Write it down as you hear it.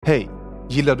Hej!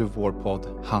 Gillar du vår podd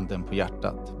Handen på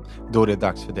hjärtat? Då är det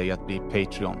dags för dig att bli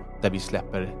Patreon, där vi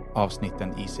släpper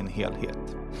avsnitten i sin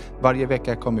helhet. Varje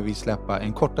vecka kommer vi släppa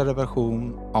en kortare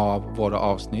version av våra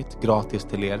avsnitt gratis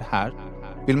till er här.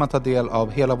 Vill man ta del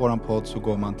av hela våran podd så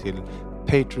går man till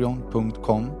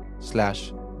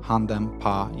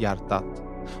patreon.com/handenpahjärtat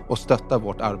och stöttar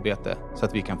vårt arbete så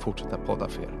att vi kan fortsätta podda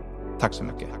för er. Tack så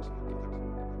mycket!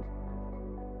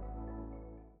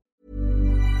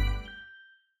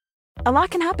 A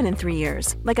lot can happen in 3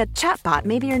 years, like a chatbot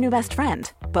may be your new best friend.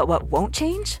 But what won't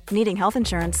change? Needing health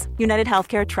insurance. United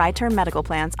Healthcare Tri-Term Medical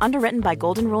Plans, underwritten by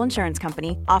Golden Rule Insurance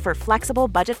Company, offer flexible,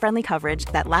 budget-friendly coverage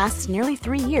that lasts nearly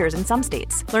 3 years in some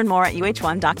states. Learn more at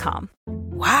uh1.com.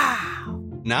 Wow!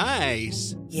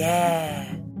 Nice! Yeah!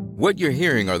 What you're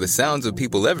hearing are the sounds of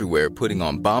people everywhere putting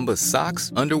on Bombas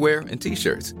socks, underwear, and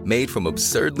T-shirts made from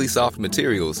absurdly soft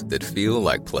materials that feel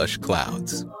like plush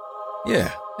clouds.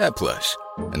 Yeah, that plush.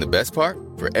 And the best part?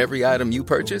 For every item you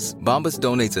purchase, Bombas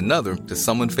donates another to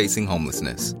someone facing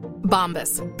homelessness.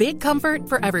 Bombas. Big comfort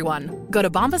for everyone. Go to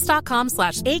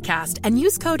bombas.com/ACAST and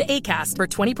use code ACAST for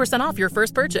 20% off your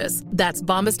first purchase. That's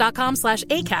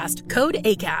bombas.com/ACAST. Code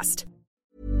ACAST.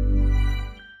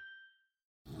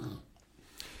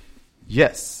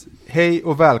 Yes! Hej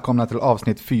och välkomna till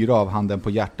avsnitt 4 av Handen på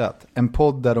hjärtat. En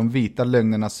podd där de vita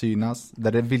lögnerna synas,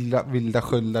 där det vilda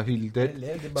skölda hyllder.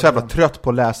 Så jävla trött på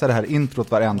att läsa det här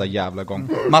introt varenda jävla gång.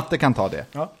 Matte kan ta det.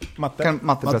 Ja, Matte. Kan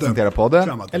Matte presentera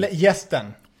podden? Eller gästen.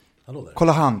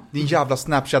 Kolla han, din jävla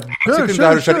Snapchat. Sitter du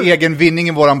där och kör egen vinning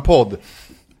i våran podd?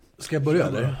 Ska jag börja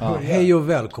eller? Ja. Hej och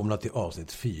välkomna till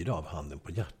avsnitt 4 av Handen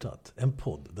på hjärtat. En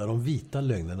podd där de vita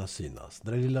lögnerna synas.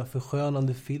 Där det lilla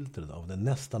förskönande filtret av den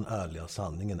nästan ärliga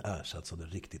sanningen ersätts av det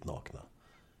riktigt nakna.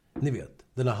 Ni vet,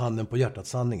 den här Handen på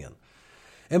hjärtat-sanningen.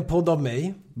 En podd av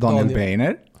mig, Daniel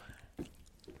Beiner.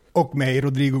 Och mig,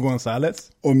 Rodrigo González.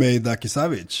 Och mig, Daki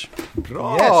Savic.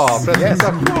 Bra!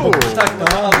 Presentation!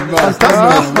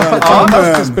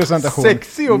 Fantastisk presentation.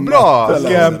 Sexy och bra!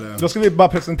 Då ska vi bara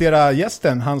presentera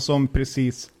gästen. Han som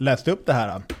precis läste upp det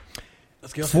här.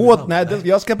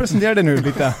 Jag ska presentera det nu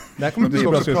lite. Det här kommer du ska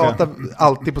också prata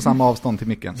alltid på samma avstånd till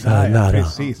micken.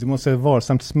 Precis, du måste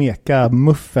varsamt smeka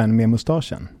muffen med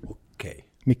mustaschen. Okej.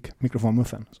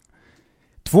 Mikrofonmuffen.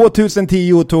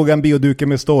 2010 tog han bioduken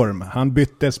med storm. Han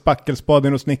bytte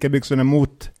spackelspaden och snickarbyxorna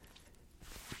mot...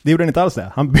 Det gjorde han inte alls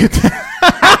det. Han bytte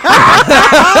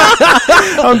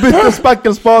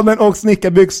spackelspaden och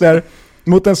snickarbyxor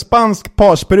mot en spansk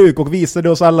parsperuk och visade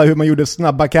oss alla hur man gjorde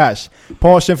snabba cash.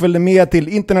 Parsen följde med till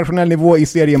internationell nivå i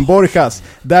serien Borjas.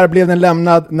 Där blev den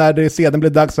lämnad när det sedan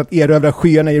blev dags att erövra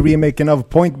skyarna i remaken av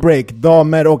Point Break.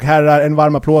 Damer och herrar, en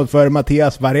varm applåd för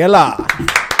Mattias Varela.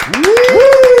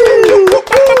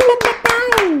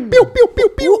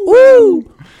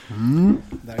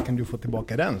 Där kan du få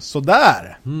tillbaka den.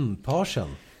 Sådär. Parsen.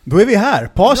 Då är vi här.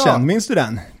 Parsen, minns du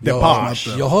den? Jag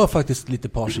har faktiskt lite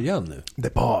pars igen nu. The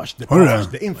Pars. Har du det?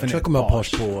 Jag tror jag kommer ha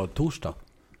pars på torsdag.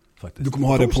 Faktiskt. Du kommer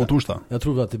ha det på torsdag? Jag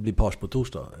tror att det blir pars på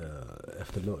torsdag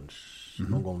efter lunch.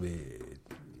 Någon gång vid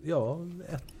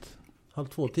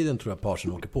 1:30-2 tror jag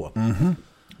parsen åker på.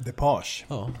 The Pars.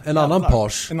 Ja, en annan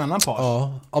pars.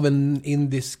 Ja, av en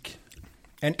indisk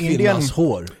kvinnas Indian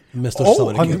hår med största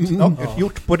sannolikhet.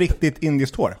 Gjort på riktigt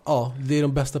indiskt hår. Ja, det är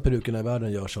de bästa perukerna i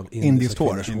världen görs av indiskt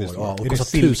hår. Ja, och det kostar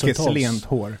silkeslent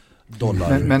hår.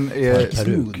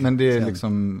 $1000 men det är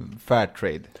liksom fair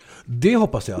trade. Det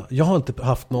hoppas jag. Jag har inte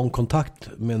haft någon kontakt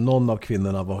med någon av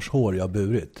kvinnorna vars hår jag har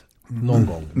burit. Någon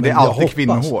gång. Men det är alltid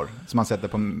kvinnohår som man sätter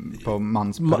på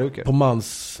mans peruker. På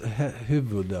mans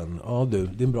huvuden. Ja du,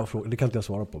 det är en bra fråga. Det kan inte jag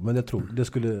svara på. Men jag tror, det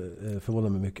skulle förvåna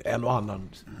mig mycket. En och annan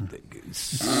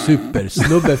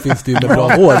supersnubbe finns det ju med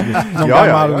bra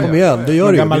hår. Kom igen, det gör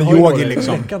det ju. Gammal yogi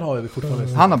liksom.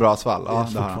 Han har bra svall.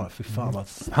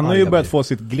 Han har ju börjat få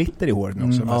sitt glitter i håret nu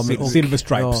också. Silver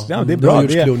stripes. Ja, det är bra.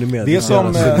 Det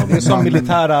är som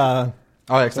militära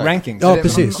rankings. Ja,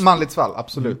 precis. Manligt svall,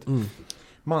 absolut.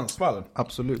 Mansvall.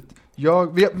 Absolut. Vi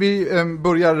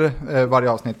börjar varje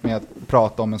avsnitt med att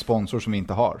prata om en sponsor som vi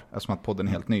inte har, eftersom att podden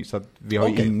är helt ny, så att vi har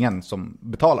ju ingen som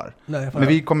betalar. Men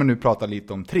vi kommer nu prata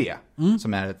lite om 3,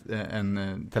 som är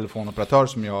en telefonoperatör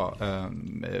som jag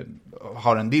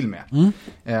har en deal med.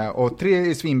 Och 3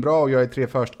 är svinbra och jag är 3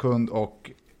 först-kund,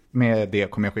 och med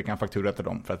det kommer jag skicka en faktura till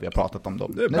dem för att vi har pratat om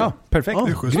dem. Ja, perfekt.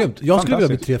 Grymt. Jag skulle vilja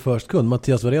bli 3 först-kund.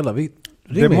 Mattias Varela,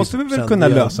 det måste vi väl kunna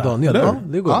lösa. Daniel. Ja,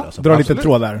 det går att lösa. Dra lite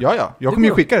tråd där. Ja. Jag kommer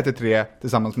ju skicka det till 3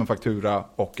 tillsammans med faktura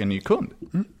och en ny kund.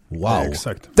 Wow. Ja,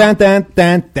 exakt. Vänta.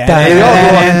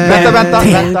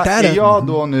 Är jag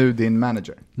då nu din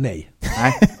manager? Nej.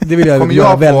 Det vill jag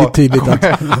göra väldigt tydligt.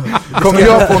 Kommer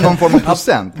jag få någon form av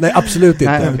procent? Nej, absolut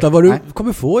inte. Nej. Utan vad du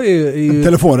kommer få är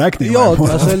telefonräkning. Ja,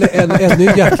 alltså en ännu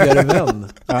hjärtligare vän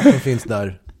som finns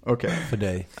där för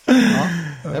dig.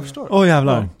 Ja, jag förstår.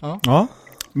 Jävlar. Ja.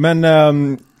 Men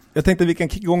jag tänkte vi kan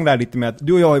kicka igång där lite med att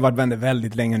du och jag har ju varit vänner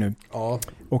väldigt länge nu. Ja.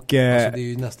 Och, alltså det är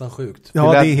ju nästan sjukt.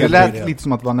 Ja, det lät lite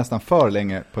som att det var nästan för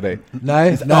länge på dig.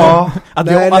 Nej. Att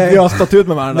vi har stått ut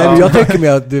med varandra. Nej, men jag tycker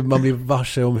med att man blir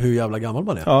varse om hur jävla gammal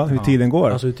man är. Ja, hur tiden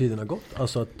går. Alltså hur tiden har gått.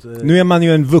 Alltså att, nu är man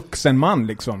ju en vuxen man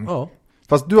liksom. Ja.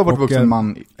 Fast du har varit vuxen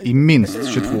man i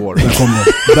minst 22 år.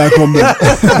 Där kom det.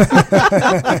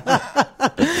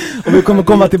 Och vi kommer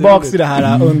komma tillbaka till det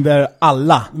här under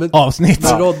alla avsnitt.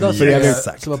 Men Rodda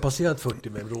som har passerat 40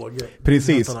 med Roger.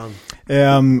 Precis.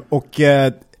 Och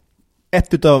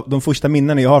ett av de första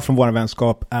minnen jag har från vår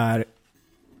vänskap är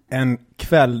en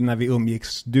kväll när vi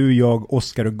umgicks. Du, jag,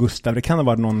 Oskar och Gustav. Det kan ha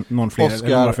varit någon fler.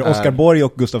 Oskar Borg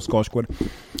och Gustav Skarsgård.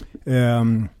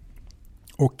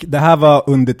 Och det här var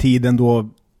under tiden då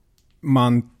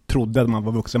man trodde att man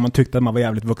var vuxen. Man tyckte att man var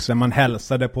jävligt vuxen. Man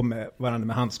hälsade på varandra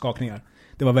med handskakningar.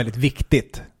 Det var väldigt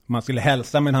viktigt. Man skulle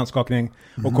hälsa med en handskakning.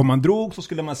 Och om man drog så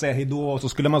skulle man säga hejdå. Och så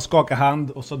skulle man skaka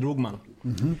hand och så drog man.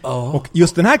 Och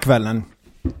just den här kvällen...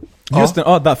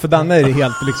 för Danne är det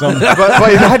helt liksom... Vad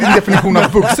är det här din definition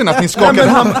av vuxen? Att ni skakar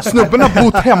hand? Snubben har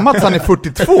bott hemma tills han är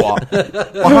 42.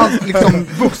 Och hans liksom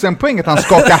vuxenpoäng att han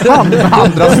skakar hand med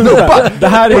andra snubbar. Det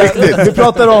här är riktigt. Vi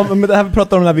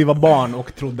pratar om när vi var barn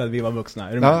och trodde att vi var vuxna.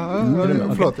 Är du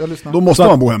med? Förlåt, jag lyssnar. Då måste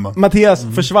man bo hemma. Mattias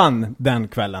försvann den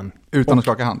kvällen. Utan att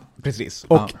skaka hand. Precis.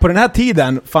 Och på den här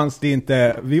tiden fanns det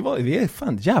inte... Vi är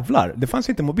fan jävlar. Det fanns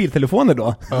inte mobiltelefoner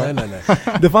då. Nej.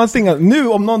 Det fanns inga... Nu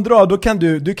om någon drar, då kan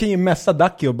du kan ju messa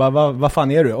Ducky och bara, vad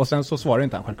fan är du? Och sen så svarar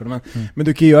inte han självklart. Men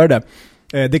du kan ju göra det.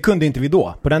 Det kunde inte vi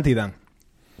då, på den tiden.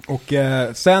 Och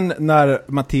sen när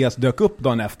Mattias dök upp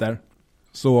dagen efter,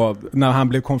 så när han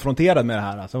blev konfronterad med det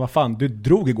här, alltså vad fan, du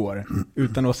drog igår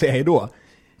utan att säga hejdå.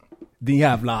 Din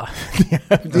jävla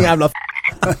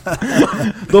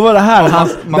då var det här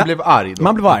man blev arg då.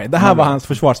 Man blev arg. Det här var hans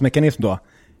försvarsmekanism då.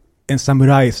 En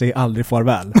samuraj säger aldrig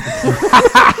farväl.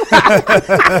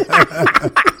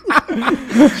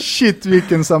 Shit,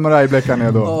 vilken samurajbläck han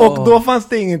är då. Och då fanns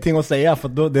det ingenting att säga, för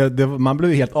då, man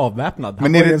blev ju helt avväpnad.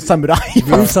 Men är det en samuraj?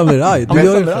 Du är en samuraj.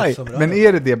 Men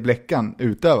är det Bläckan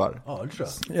utövar? Ja, det tror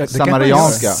jag.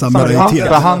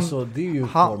 Samarianska.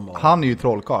 Han är ju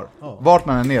trollkarl. Ja. Vart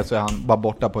man än är så är han bara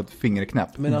borta på ett fingerknäpp.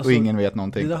 Men alltså, och ingen vet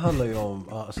någonting. Det handlar ju om,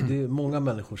 alltså det är många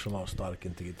människor som har stark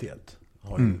integritet.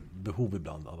 Har ju behov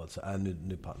ibland av att säga,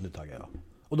 nu taggar jag.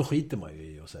 Och då skiter man ju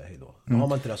i att säga hej då. Då har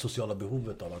man inte det sociala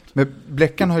behovet av att... Men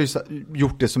Bläckan har ju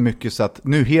gjort det så mycket så att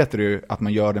nu heter det ju att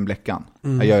man gör den Bläckan.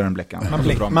 Jag gör en Bläckan.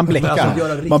 Man bläckar.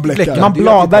 Alltså, man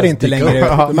bladar inte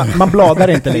längre. Man bladar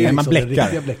inte längre, man bläckar. Det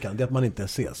riktiga Bläckan, det är att man inte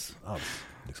ses alls.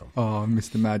 Liksom.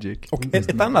 Mr. Magic. Och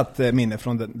ett annat minne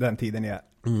från den tiden är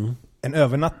en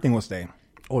övernattning hos dig.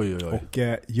 Oj. Och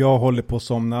jag håller på att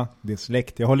somna, det är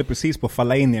släkt. Jag håller precis på att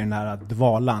falla in i den här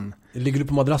dvalan. Ligger du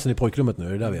på madrassen i pojkrummet nu?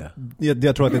 Är det där vi är?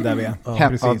 Jag tror att det är där vi är.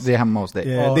 Precis. Det är hemma hos dig.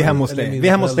 Det är hemma hos dig. Vi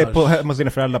är hemma hos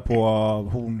dina föräldrar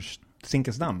på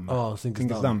Zinkensdamm. Ja,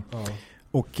 Zinkensdamm. Ja.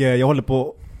 Och jag håller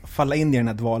på att falla in i den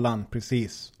här dvalan,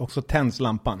 precis. Och så tänds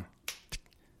lampan.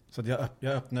 Så att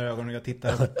jag öppnar ögonen och jag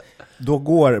tittar. Då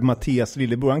går Mattias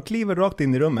lillebror. Han kliver rakt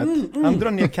in i rummet. Han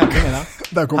drar ner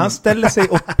kallingarna. Han ställer sig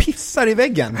och pissar i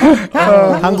väggen.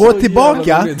 Han går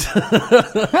tillbaka.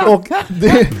 Och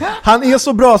han är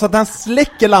så bra så att han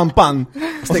släcker lampan.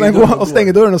 Och sen går och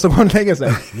stänger dörren och så går han och lägger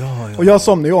sig. Och jag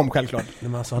somnar ju om självklart.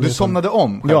 Du somnade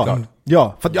om självklart?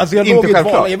 Ja, för alltså jag låg i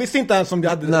dval. Jag visste inte ens om det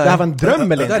här var en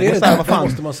dröm eller inte. Där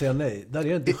måste man säga nej. Där är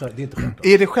det inte självklart.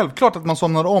 Är det självklart att man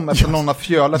somnar om efter någon har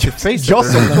fjölat sitt face? Jag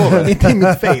somnar inte i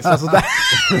mitt face. Alltså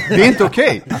det är inte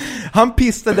okej. Han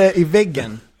pissade i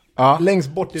väggen. Ja. Längst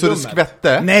bort i rummet. Så du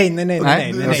skvätte? Nej.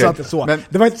 Inte så. Men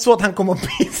det var inte så att han kom och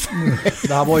pissade.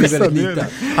 Det här var ju väldigt lite.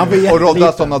 Och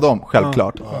Rodda somnade om,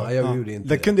 självklart. Ja, jag gjorde inte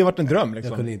det. kunde ju varit en dröm liksom.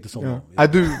 Jag kunde inte somna. Ja.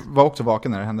 Du var också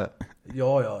vaken när det hände?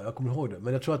 Ja, jag kommer ihåg det.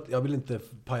 Men jag tror att, jag vill inte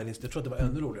paja list. Jag tror att det var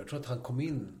ännu roligare. Jag tror att han kom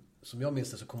in, som jag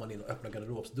minns det, så kom han in och öppnade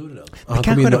garderobsdörren. Han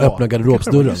kom in och öppnade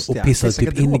garderobsdörren och pissade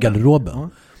typ in i garderoben.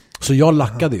 Så jag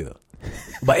lackade ju.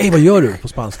 Bara, vad gör du på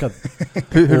spanska?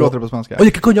 Hur låter det på spanska?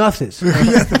 Oye, que coño haces?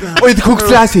 Oye, te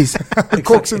coxlasis.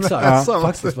 Exakt.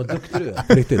 Faktiskt, vad duktig du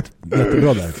är. Riktigt,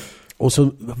 jättebra där. Och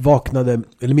så vaknade,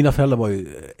 eller mina föräldrar var ju,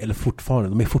 eller fortfarande,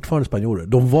 de är fortfarande spanjorer.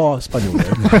 De var spanjorer.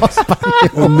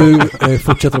 Och nu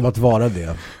fortsätter de att vara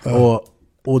det.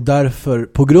 Och därför,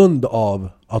 på grund av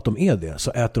att de är det,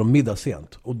 så äter de middag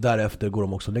sent. Och därefter går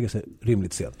de också och lägger sig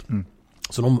rimligt sent.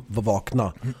 Så de var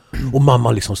vakna. Och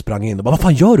mamma liksom sprang in och bara, vad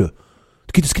fan gör du?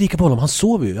 Du kan inte skrika på honom, han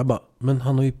sover ju. Jag bara, men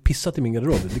han har ju pissat i min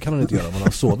garderob. Det kan han inte göra om han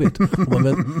har sovit. Och bara,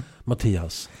 men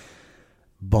Mattias,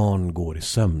 barn går i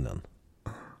sömnen.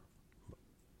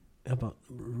 Jag bara,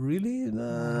 really?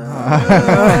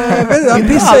 Han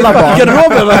pissar i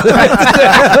garderoben.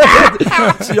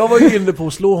 Så jag var ju inne på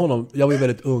att slå honom. Jag var ju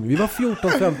väldigt ung. Vi var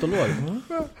 14-15 år.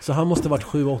 Så han måste ha varit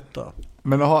 7-8.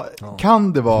 Men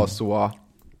kan det vara så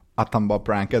att han bara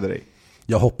prankade dig?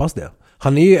 Jag hoppas det.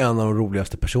 Han är ju en av de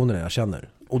roligaste personerna jag känner.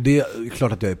 Och det är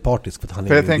klart att jag är partisk för att han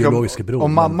är min biologiska bror.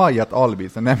 Om mamma har gett alibi,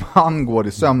 så när han går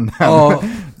i sömnen,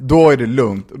 då är det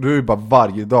lugnt. Och då är det bara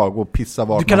varje dag och pissa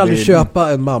vart. Du kan aldrig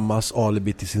köpa en mammas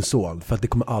alibi till sin son, för att det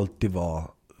kommer alltid vara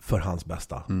för hans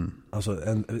bästa. Alltså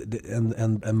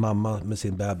en mamma med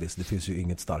sin bebis, det finns ju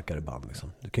inget starkare band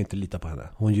liksom. Du kan inte lita på henne.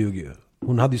 Hon ljuger ju.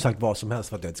 Hon hade ju sagt vad som helst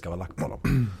för att jag inte ska vara lack på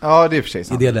honom. Ja, det är för sig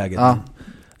sant. I det läget. Ja.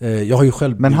 Jag har ju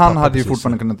själv. Men han hade ju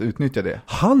fortfarande kunnat utnyttja det.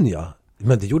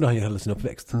 Men det gjorde han ju hela sin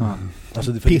uppväxt.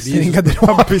 Alltså men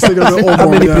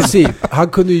i princip, han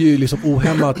kunde ju liksom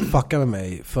ohämmat fucka med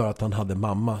mig för att han hade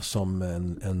mamma som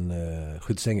en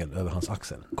skyddsängel över hans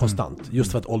axel. Konstant.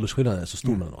 Just för att åldersskillnaden är så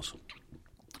stor mellan oss.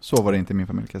 Så var det inte i min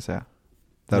familj, kan jag säga.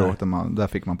 Där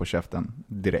fick man på käften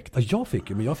direkt. Ja, jag fick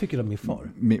ju av min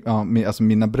far. Alltså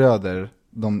mina bröder,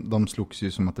 de slogs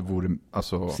ju som att det vore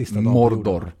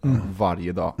Mordor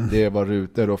varje dag. Det var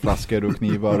rutor och flaskor och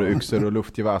knivar och yxor och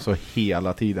luftgevär, alltså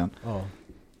hela tiden.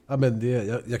 Ja, men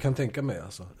jag kan tänka mig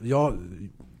alltså.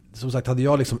 Som sagt, hade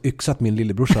jag liksom yxat min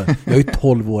lillebrorsa, jag är ju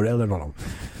 12 år äldre än honom.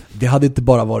 Det hade inte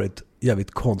bara varit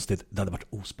jävligt konstigt, det hade varit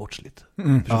osportsligt.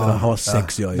 Han har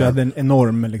 6, jag är en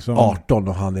enorm liksom 18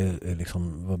 och han är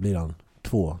liksom, vad blir han?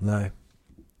 2? Nej,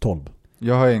 12.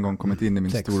 Jag har en gång kommit in i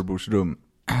min storbrors rum.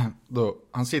 Då,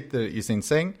 han sitter i sin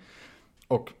säng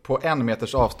och på 1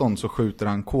 meters avstånd så skjuter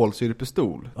han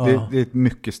kolsyrepistol. Det är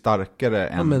mycket starkare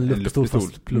än en luftpistol.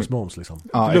 Plus moms liksom.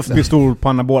 Luftpistol på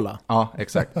anabola. Ja,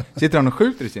 exakt. Sitter han och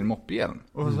skjuter i sin moppehjälm.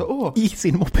 Och så, i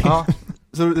sin moppehjälm. Ja,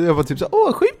 så jag var typ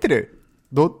så, skjuter du?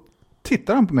 Då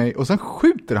tittar han på mig och sen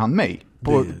skjuter han mig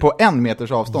på 1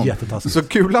 meters avstånd. Jättetaskigt. Så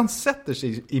kulan sätter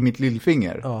sig i mitt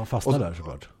lillfinger. Ja, fastnar där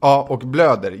såklart. Ja, och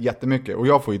blöder jättemycket. Och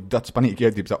jag får ju dödspanik,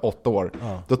 jag är typ så 8 år.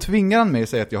 Då tvingar han mig att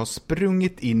säga att jag har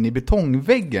sprungit in i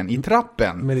betongväggen i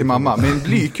trappen till mamma med en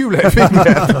blykula i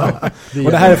fingret.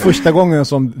 Och det här är första gången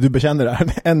som du bekänner det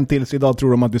här. En tills idag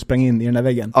tror de att du sprang in i den där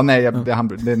väggen. Ja, nej, det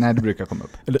brukar komma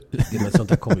upp. Men sånt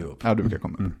där kommer ju upp. Ja, det brukar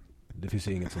komma upp. Det finns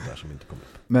ju inget sånt där som inte kommer upp.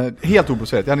 Men helt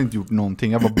oprovocerat, jag hade inte gjort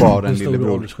någonting. Jag var bara en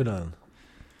lillebror.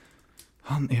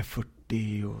 Han är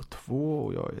 42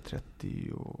 och jag är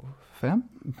 35.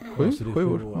 7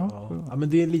 år. Ja, men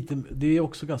det är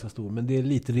också ganska stor, men det är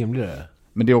lite rimligare.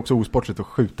 Men det är också osportsligt att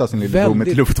skjuta sin lillebror med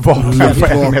ett luftvapen på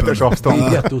 1 meters avstånd. Det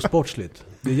är jätteosportsligt.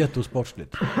 Det är det.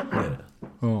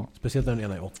 Ja. Speciellt när den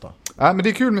ena är 8. Ja, men det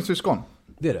är kul med syskon.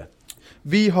 Det är det.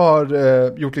 Vi har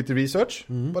gjort lite research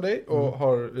på dig och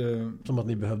har... Som att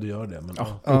ni behövde göra det. Men,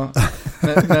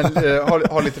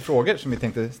 har lite frågor som vi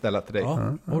tänkte ställa till dig.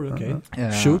 Ja, okej.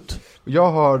 Shoot.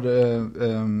 Jag har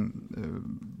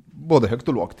både högt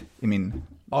och lågt i min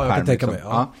jag kan tänka mig.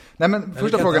 Ja. Nej, men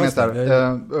första frågan är så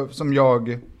här, som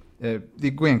det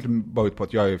går egentligen bara ut på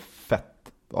att jag är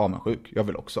fett avundsjuk. Jag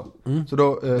vill också. Så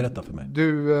då, berätta för mig.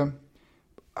 Du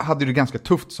hade det ganska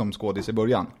tufft som skådis i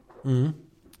början.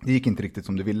 Det gick inte riktigt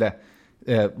som du ville,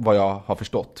 vad jag har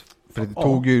förstått. För det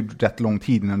tog ju rätt lång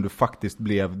tid innan du faktiskt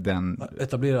blev den...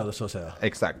 etablerade, så att säga.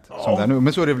 Exakt, som det är nu.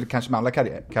 Men så är det väl kanske med alla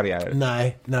karriärer.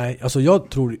 Nej. Alltså jag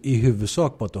tror i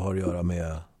huvudsak på att det har att göra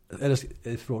med... Eller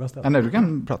är frågan ställd? Nej, du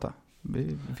kan prata.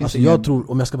 Alltså jag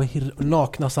tror, om jag ska vara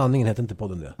nakna sanningen, heter inte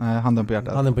podden det? Nej, handen på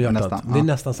hjärtat. Handen på hjärtat. Nästan, det är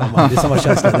nästan samma. Det är samma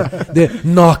känsla. Det är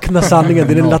nakna sanningen.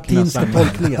 Det är den latinska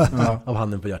tolkningen av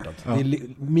handen på hjärtat. Det är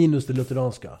minus det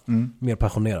lutheranska. Mer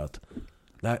passionerat.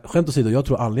 Nej, skämt åsido, jag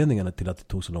tror anledningen till att det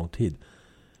tog så lång tid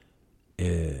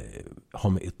har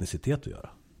med etnicitet att göra.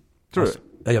 Tror du?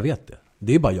 Ja, jag vet det.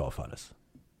 Det är bara jag, Fares.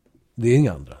 Det är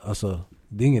inga andra. Alltså...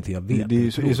 Det är ingenting jag vet. Det är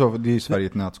ju Sverige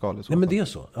ett nötskal. Nej, men det är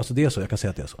så. Alltså det är så. Jag kan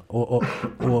säga att det är så.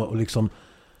 Och liksom,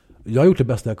 jag har gjort det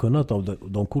bästa jag kunnat av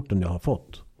de korten jag har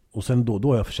fått. Och sen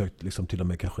då har jag försökt liksom till och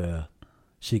med kanske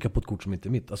kika på ett kort som inte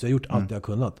är mitt. Alltså jag har gjort allt jag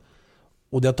kunnat.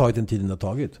 Och det har tagit den tiden det har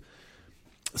tagit.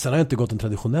 Sen har jag inte gått den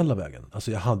traditionella vägen.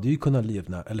 Alltså jag hade ju kunnat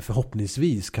livnära, eller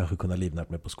förhoppningsvis kanske kunnat livnära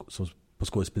mig på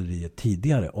skådespeleriet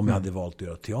tidigare. Om jag hade valt att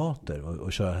göra teater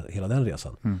och köra hela den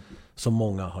resan. Som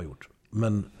många har gjort.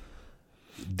 Men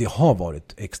det har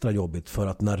varit extra jobbigt för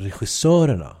att när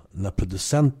regissörerna, när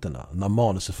producenterna, när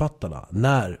manusförfattarna,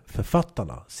 när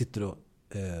författarna sitter och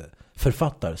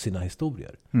författar sina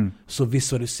historier, så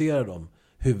visualiserar de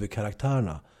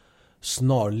huvudkaraktärerna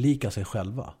snarlika sig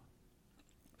själva.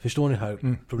 Förstår ni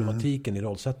här problematiken i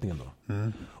rollsättningen då?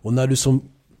 Och när du som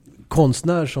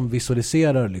konstnär som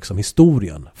visualiserar liksom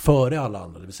historien före alla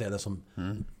andra, det vill säga den som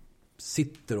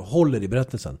sitter och håller i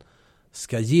berättelsen,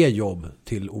 ska ge jobb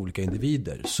till olika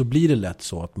individer, så blir det lätt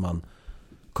så att man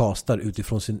kastar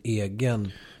utifrån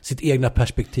sitt egna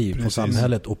perspektiv på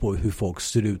samhället och på hur folk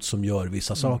ser ut som gör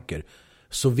vissa saker.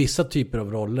 Så vissa typer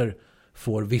av roller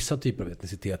får vissa typer av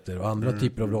etniciteter och andra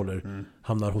typer av roller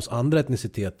hamnar hos andra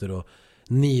etniciteter, och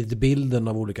nidbilden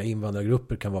av olika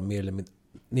invandrargrupper kan vara mer eller mindre,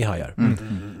 ni hajar.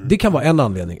 Det kan vara en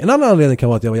anledning. En annan anledning kan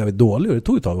vara att jag var jävligt dålig och det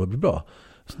tog ett tag att bli bra.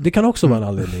 Det kan också vara en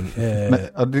anledning.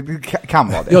 Men, det kan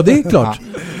vara det. Ja, det är klart.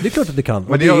 Det är klart att det kan.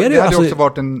 Men det hade också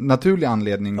varit en naturlig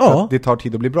anledning för att det tar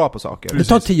tid att bli bra på saker. Det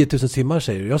tar 10 000 timmar,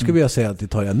 säger du. Jag skulle vilja säga att det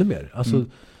tar ännu mer. Alltså,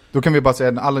 då kan vi bara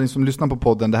säga, alla ni som lyssnar på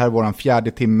podden, det här är våran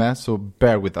 4:e timme, så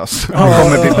bear with us. Det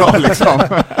kommer bli bra liksom.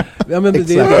 Ja, men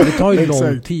det tar ju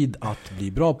lång tid att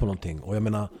bli bra på någonting. Och jag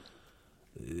menar,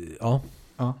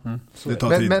 det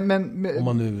tar tid. Men om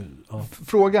man nu,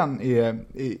 frågan är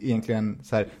egentligen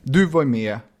så här, du var ju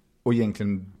med och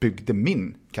egentligen byggde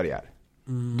min karriär.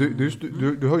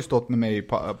 Du har ju stått med mig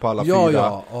på alla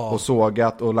fyra och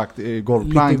sågat och lagt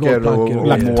golvplankor och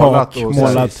lagt målat tak, och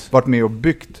varit med och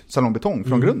byggt salongbetong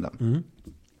från grunden.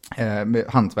 Med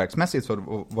hantverksmässigt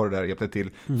så var det där hjälpte till.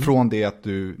 Från det att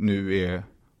du nu är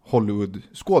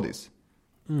Hollywood-skådis.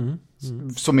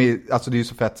 Som är, alltså det är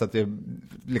så fett så att det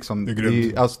liksom det är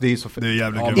grymt. Det är så fett. Det är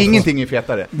jävligt grymt. Ingenting är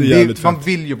fetare. Man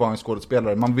vill ju vara en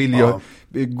skådespelare. Man vill ju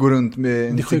gå runt med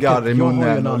en cigarr i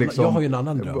munnen och liksom, jag har ju en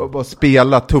annan dröm. Bara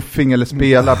spela tuffing eller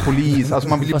spela polis. Alltså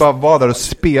man vill ju bara vara där och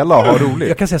spela och ha roligt.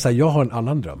 Jag kan säga så här, jag har en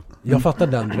annan dröm. Jag fattar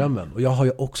den drömmen, och jag har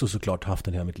ju också såklart haft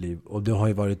den hela mitt liv, och det har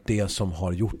ju varit det som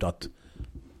har gjort att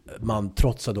man,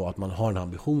 trots att man har en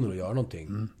ambition att göra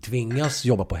någonting, tvingas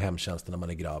jobba på hemtjänsten när man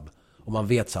är grabb. Och man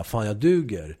vet så här, fan jag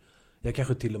duger. Jag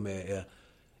kanske till och med är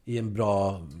i en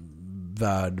bra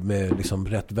värld med liksom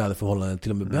rätt väderförhållanden,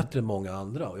 till och med bättre än många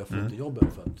andra. Och jag får inte jobben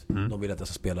för att de vill att jag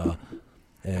ska spela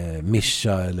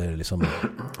Mischa eller liksom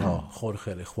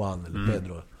Jorge eller Juan eller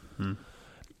Pedro.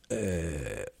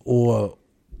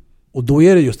 Och då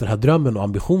är det just den här drömmen och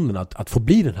ambitionen att få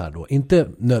bli den här då. Inte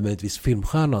nödvändigtvis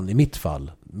filmstjärnan i mitt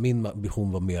fall. Min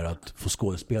ambition var mer att få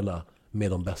skådespela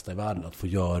med de bästa i världen, att få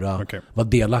vara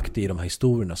delaktig i de här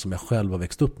historierna som jag själv har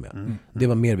växt upp med. Det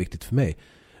var mer viktigt för mig.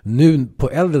 Nu på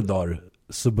äldre dagar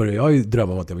så börjar jag ju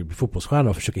drömma om att jag vill bli fotbollsstjärna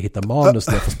och försöka hitta manus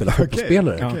där jag får spela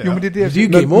fotbollsspelare. Jo, men det är ju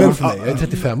game over för mig. Jag är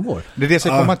 35 år. Det är det jag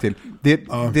ska komma till.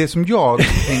 Det som jag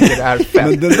tänker är fett.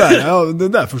 Men det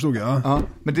där förstod jag. Ja,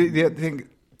 men det jag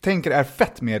tänker är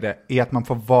fett med det är att man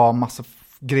får vara massa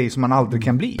grejer som man aldrig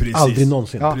kan bli. Precis. Aldrig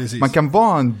någonsin. Ja, man kan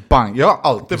vara en bank. Jag har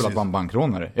alltid velat vara en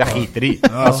bankrånare. Jag skiter i.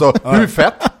 Alltså, hur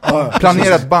fett?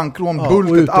 Planerat bankrån,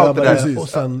 bultet, allt det där. Och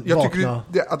sen jag vakna. tycker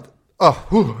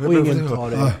Och ingen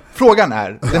tar det. Frågan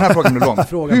är, den här frågan är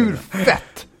lång. Hur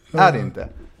fett är det inte?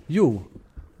 Jo.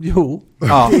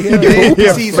 Ja, det är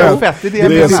precis så fett. Det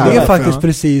är faktiskt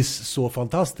precis så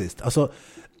fantastiskt. Alltså,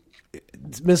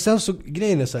 men sen så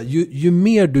grejen är så här, ju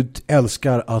mer du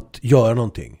älskar att göra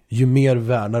någonting, ju mer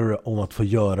värnar du om att få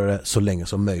göra det så länge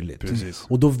som möjligt. Precis.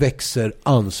 Och då växer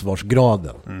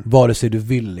ansvarsgraden, vare sig du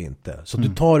vill eller inte. Så att du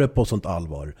tar det på sånt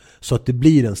allvar, så att det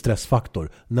blir en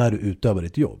stressfaktor när du utövar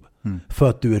ditt jobb. För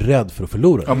att du är rädd för att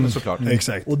förlora det. Ja, men såklart.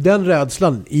 Exakt. Och den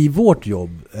rädslan i vårt jobb,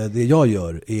 det jag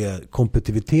gör, är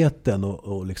kompetitiviteten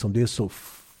och liksom det är så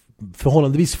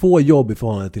förhållandevis få jobb i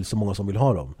förhållande till så många som vill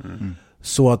ha dem.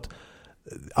 Så att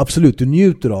absolut, du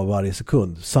njuter av varje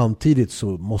sekund. Samtidigt så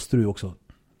måste du också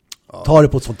ta det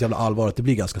på ett sånt jävla allvar att det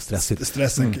blir ganska stressigt.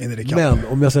 Stressen in i det. Men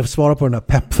om jag ska svara på den här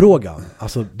peppfrågan,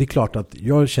 alltså det är klart att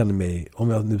jag känner mig, om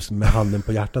jag nu med handen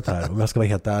på hjärtat här, om jag ska vara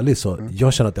helt ärlig, så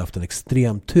jag känner att jag haft en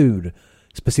extrem tur.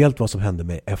 Speciellt vad som hände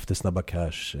mig efter Snabba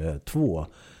Cash 2.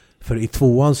 För i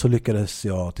 2:an så lyckades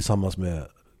jag tillsammans med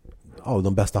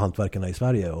de bästa hantverkarna i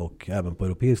Sverige och även på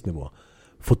europeisk nivå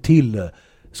få till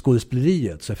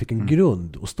skådespeleriet, så jag fick en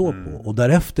grund att stå på, och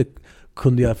därefter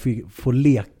kunde jag få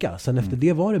leka. Sen efter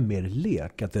det var det mer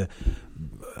lek, att det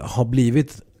har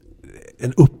blivit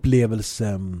en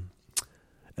upplevelse,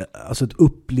 alltså ett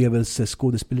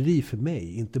upplevelseskådespeleri för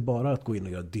mig, inte bara att gå in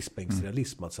och göra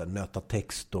dispensrealism, att så här, nöta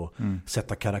text och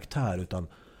sätta karaktär, utan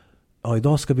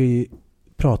idag ska vi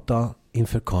prata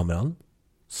inför kameran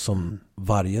som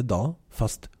varje dag,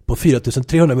 fast på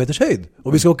 4300 meters höjd,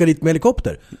 och vi ska åka dit med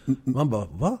helikopter. Man bara,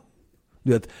 va?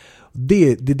 Du vet,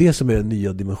 det är det som är den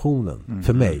nya dimensionen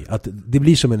för mig, att det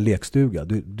blir som en lekstuga.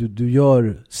 Du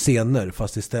gör scener,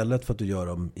 fast istället för att du gör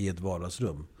dem i ett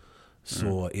vardagsrum,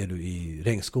 så är du i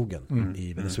regnskogen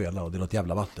i Venezuela och det är något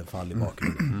jävla vattenfall i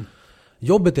bakgrunden.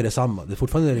 Jobbet är detsamma. Det är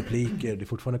fortfarande repliker, det är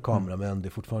fortfarande kameramän, det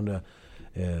är fortfarande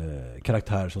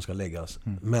karaktärer som ska läggas.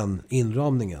 Men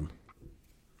inramningen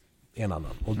är en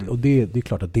annan. Och det är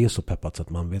klart att det är så peppat så att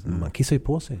man kissar ju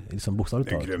på sig. Liksom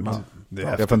bokstavligt talat. Det är grymt. Det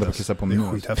är jag får inte på kissa på mig. Det är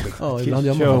skithäftigt. Ja, ibland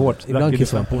gör man hårt. Ibland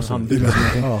kissar man på sig.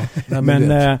 Men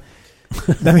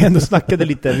när vi ändå snackade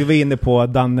lite, vi var inne på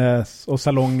Dannes och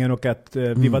salongen och att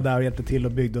vi var där och hjälpte till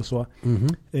och byggde och så.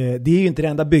 Det är ju inte det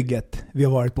enda bygget vi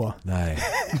har varit på. Nej.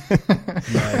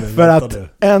 För att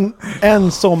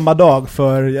en sommardag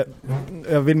för,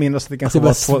 jag vill minnas att det kanske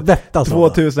var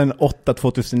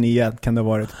 2008-2009 kan det ha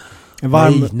varit.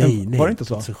 Nej. Var det inte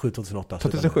så? 2007-2008.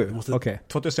 2007? Okej.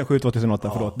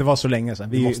 2007-2008, förlåt. Det var så länge sedan.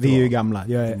 Vi är ju gamla.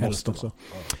 Jag är äldst också.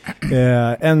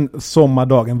 En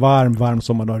sommardag, en varm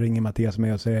sommardag ringer Mattias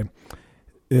med och säger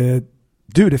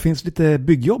du, det finns lite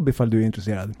byggjobb ifall du är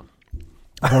intresserad.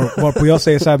 Varpå jag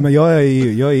säger så här, men jag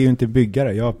är ju inte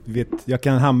byggare. Jag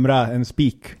kan hamra en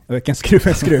spik. Jag kan skruva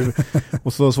en skruv.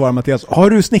 Och så svarar Mattias, har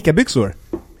du snickarbyxor?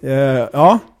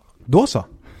 Ja, då så.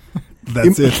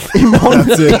 That's it.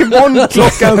 Imorgon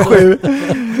klockan 7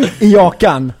 i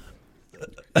Jakan.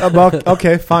 Jag bara,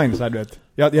 okej, fine, så här, du vet.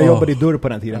 Jag jobbade i dörr på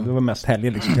den tiden. Det var mest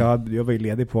helger liksom. Jag var ju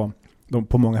ledig på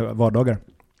många vardagar.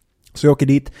 Så jag åker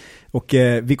dit och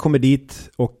vi kommer dit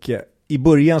och i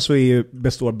början så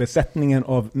består besättningen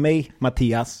av mig,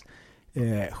 Mattias,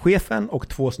 chefen och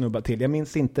 2 snubbar till. Jag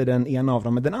minns inte den ena av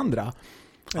dem, men den andra.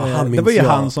 Det var ju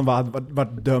han som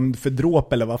var dömd för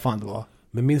dråp eller vad fan det var.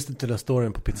 Men minns du inte den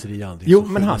storyn på pizzerian? Jo,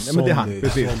 men det är han.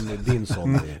 Precis. Din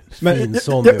son.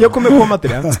 Jag kommer komma till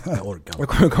det. Jag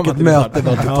kommer komma till det.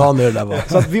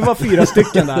 Så att vi var 4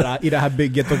 stycken där i det här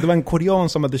bygget och det var en korean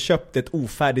som hade köpt ett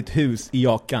ofärdigt hus i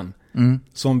Jakan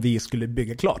som vi skulle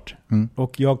bygga klart.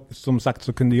 Och jag, som sagt,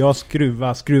 så kunde jag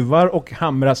skruva skruvar och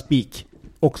hamra spik.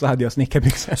 Och så hade jag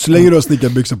snickarbyxor. Så länge du har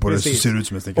snickarbyxor på dig så ser det ut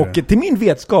som en snickare. Och till min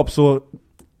vetskap så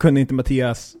kunde inte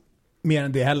Mattias mer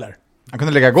än det heller. Han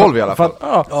kunde lägga golv i alla fall.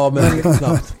 Ja, men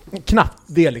knappt. Knappt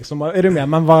det liksom. Är du med?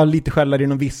 Man var lite skällare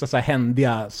inom vissa så här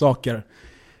händiga saker.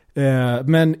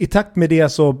 Men i takt med det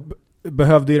så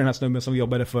behövde ju den här snubben som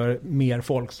jobbade för mer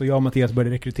folk. Så jag och Mattias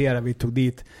började rekrytera. Vi tog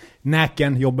dit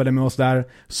Näken, jobbade med oss där.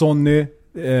 Sonny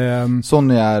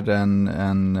är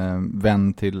en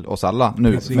vän till oss alla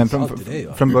nu. Precis, men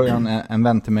från början en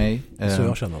vän till mig. Så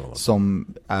jag känner honom.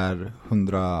 Som är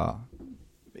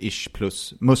 100-ish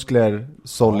plus. Muskler,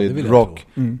 solid, rock,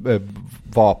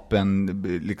 vapen,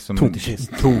 liksom tok.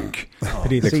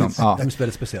 Liksom,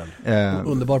 väldigt speciell.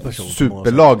 Underbar person.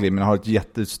 Superlaglig, men har ett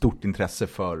jättestort intresse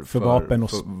för vapen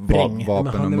och spräng.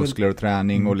 Vapen och muskler och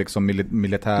träning och liksom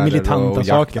militärer militanta och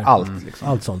saker. Jakt, allt. Liksom.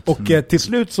 Allt sånt. Och till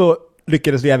slut så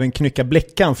lyckades vi även knycka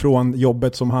Bläckan från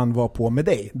jobbet som han var på med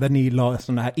dig. Där ni la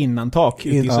sådana här innantak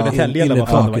i Södertälje eller vad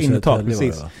fan det var. Innetak,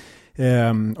 precis.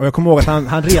 Och jag kommer ihåg att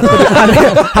han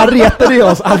retade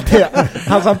oss alltid.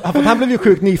 Han blev ju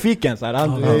sjukt nyfiken så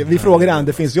här. Vi frågade han,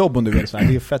 det finns jobb om du vill så här.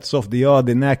 Det är fett soft, det är jag,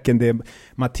 det är Näken, det är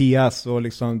Mattias och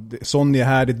liksom Sonny är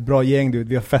här, det är ett bra gäng,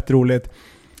 vi har fett roligt.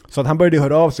 Så att han började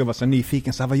höra av sig och var så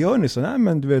nyfiken så här, vad gör ni? Så nej,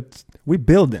 men du vet, we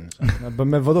building.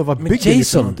 Men vadå, vad bygger ni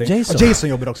för någonting? Jason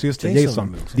jobbar också, just det,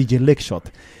 Jason. DJ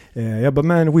Lickshot. Jag bara,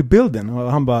 man, we building.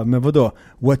 Och han bara, men vadå?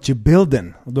 What you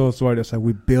building? Och då svarade jag så här,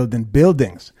 we building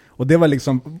buildings. Och det var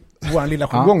liksom vår lilla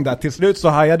jargong där. Till slut så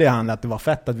hajade han att det var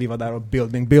fett att vi var där och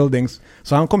building buildings.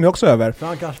 Så han kom ju också över.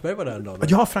 Frank Aschberg var där en dag.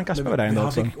 Ja, Frank Aschberg var där en dag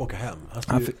också. Han fick åka hem.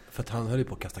 För att han höll ju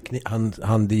på att kasta kniv.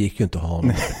 Det gick ju inte att ha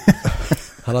honom.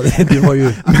 Det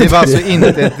var alltså inte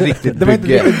ett riktigt bygge. Det var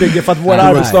inte ett riktigt bygge för att våra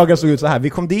arbetsdagar såg ut så här. Vi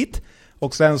kom dit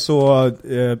och sen så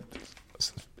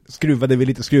skruvade vi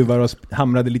lite skruvar och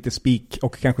hamrade lite spik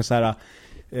och kanske så här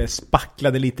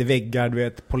spacklade lite väggar, du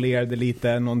vet, polerade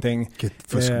lite någonting.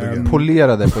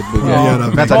 Polerade på ett bygge.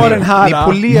 Vänta, ni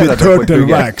polerade på ett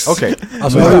bygge. Okej.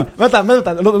 Alltså, vänta.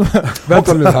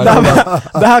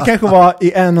 Det här kanske var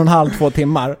i 1,5-2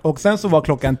 timmar och sen så var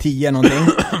klockan 10 någonting.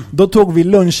 Då tog vi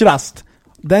lunchrast.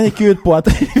 Den gick ut på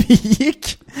att vi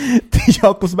gick till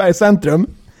Jakobsbergs centrum,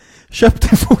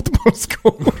 köpte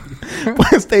fotbollsskor på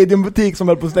en stadionbutik som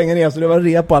höll på att stänga ner, så det var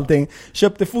rea på allting.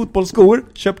 Köpte fotbollsskor,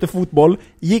 köpte fotboll,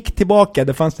 gick tillbaka,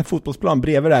 det fanns en fotbollsplan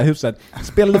bredvid det här huset.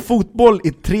 Spelade fotboll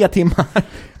i 3 timmar.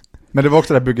 Men det var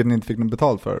också det här bygget ni inte fick något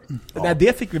betalt för. Nej,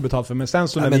 det fick vi betalt för, men sen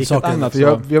så när vi gick ett annat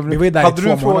så... vi var där hade du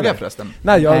en fråga förresten?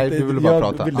 Nej, vi ville bara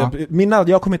prata.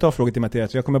 Jag kommer inte ha frågor till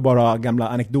Mattias, jag kommer bara ha gamla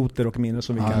anekdoter och minnen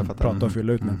som vi kan prata och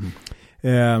fylla ut med.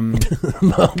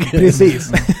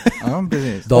 Precis. Ja,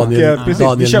 precis. Daniel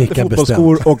vi köpte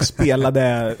fotbollsskor och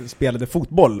spelade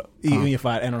fotboll i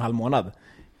ungefär 1,5 månad.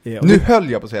 Nu höll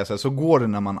jag på att säga så går det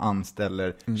när man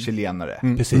anställer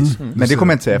chilenare. Precis. Men det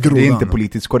kommer jag inte säga, för det är inte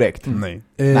politiskt korrekt. Nej.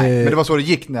 Men det var så det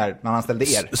gick när man anställde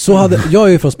er. Jag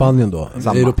är ju från Spanien då.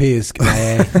 Samma. Europeisk.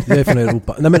 Nej, jag är från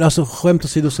Europa. Nej, men alltså skämt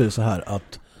åsido så är det så här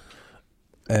att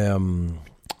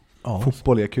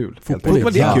fotboll är kul. Fotboll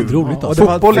är kul. Roligt. Alltså.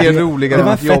 Fotboll är roligare än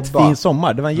att jobba. Det var en fett fin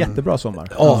sommar. Det var en jättebra sommar.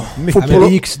 Ja,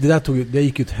 det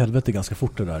gick ju ett helvete ganska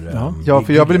fort det där. Ja,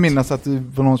 för jag vill minnas att det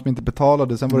var någon som inte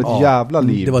betalade. Sen var det ett jävla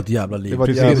liv. Det var ett jävla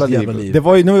liv. Det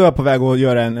var ju, nu var jag på väg att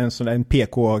göra en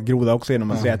PK-groda också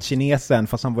genom att säga att kinesen,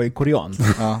 fast han var ju korean.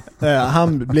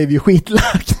 Han blev ju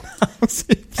skitlagt.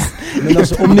 Men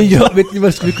alltså, om ni gör, vet ni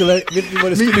vad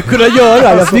det skulle kunna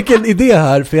göra? Jag fick en idé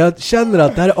här, för jag känner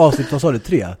att det här är avsnitt, vad sa du,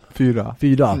 3? 4.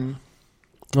 Jag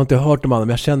har inte hört om andra, men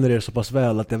jag känner er så pass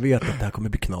väl att jag vet att det här kommer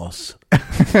bli knas.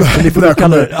 Ni får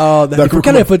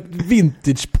kalla det för ett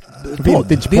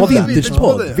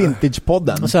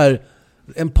Vintagepodden. Så här,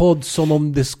 en podd som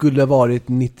om det skulle varit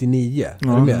 99.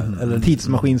 Är du med? Eller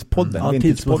Tidsmaskinspodden. Ja,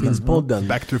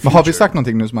 Tidsmaskinspodden. Men har vi sagt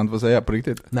någonting nu som man inte får säga på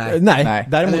riktigt? Nej.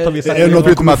 Däremot har vi sagt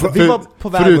vi var på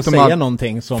väg att säga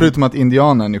någonting som... Förutom att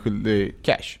indianen är skyldig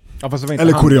cash. Ja, fast det var inte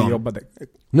eller han korean. som jobbade.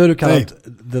 Nu har du kallat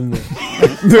den...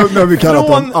 Nu har vi kallat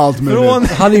honom allt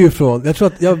möjligt. Han är ju från...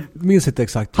 Jag minns inte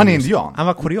exakt. Han är indian. Han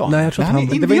var korean. Nej, jag tror att han är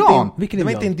indian. Det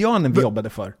var inte indianen vi jobbade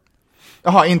för.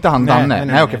 Jaha, inte han Danne.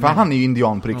 Nej, okej, för han är ju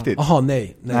indian på riktigt. Jaha,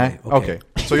 nej. Okej.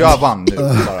 Så jag vann nu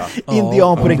bara.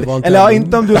 Indian på riktigt. Eller ja,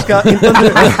 inte om du ska...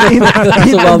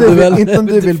 Inte om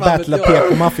du vill battla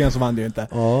PK-maffian, så vann du inte.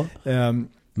 Ja.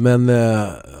 Men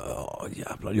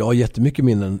jävlar, jag har jättemycket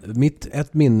minnen.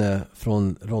 Ett minne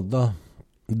från Rodda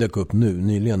dök upp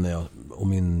nyligen när jag och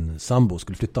min sambo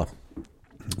skulle flytta.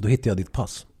 Då hittade jag ditt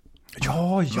pass.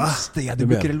 Ja, just det. Du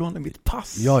brukade låna mitt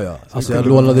pass. Ja. Alltså jag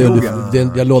lånade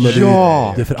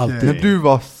det för alltid. När du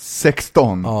var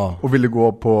 16 och ville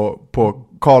gå på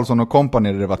Karlsson och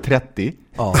Company där det var 30,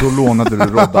 då lånade du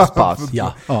Roddas pass.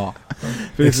 Ja.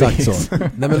 Exakt så.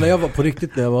 Nej, men när jag var på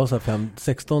riktigt, när jag var så här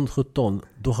 16, 17,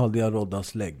 då hade jag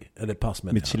Roddas lägg, eller pass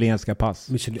med mitt chilenska pass.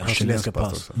 Hans chilenska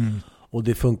pass. Och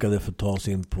det funkade för att ta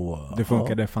sig in på... Det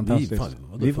funkade fantastiskt.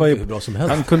 Det var ju hur bra som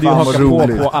helst. Han kunde ju haka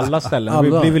på alla ställen.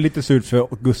 Det blev lite surt för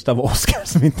Gustav och Oskar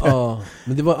som inte... Ja,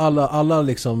 men det var alla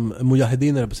liksom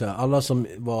mujahediner, på säga. Alla som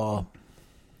var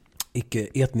icke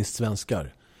etniskt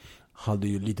svenskar hade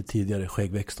ju lite tidigare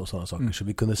skäggväxt och sådana saker. Så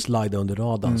vi kunde slida under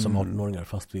radarn som 18-åringar,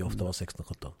 fast vi ofta var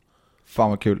 16-17. Fan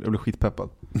vad kul, jag blev skitpeppad.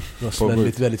 Det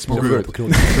var väldigt små på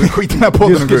krogen. Skit med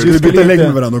podden och gå ut. Vi byta lägg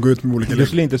med varandra och gå ut med olika lägg. Du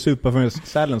skulle inte supa för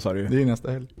Sälen, sa du. Det är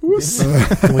nästa helg. Oj,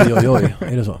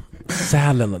 är det så?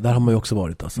 Sälen, där har man ju också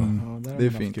varit alltså. Det är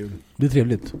fint. Det är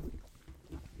trevligt.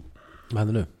 Vad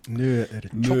händer nu? Nu är det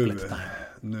chocolate time.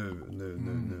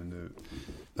 Nu.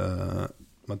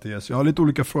 Mattias, jag har lite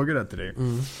olika frågor där till dig.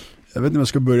 Jag vet inte om jag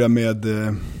ska börja med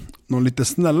någon lite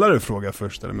snällare fråga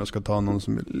först, eller om jag ska ta någon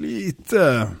som är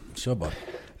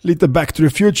lite back to the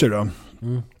future då.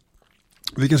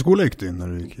 Vilken skola gick du in när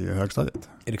du gick i högstadiet?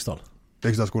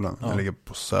 Eriksdalsskolan. Jag ligger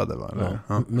på Söder, va? Eller?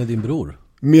 Ja. Med din bror?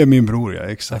 Med min bror, ja,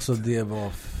 exakt. Alltså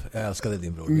jag älskade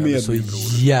din bror. Jag hade så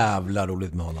jävla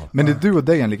roligt med honom. Men är du och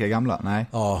Dejan lika gamla? Nej.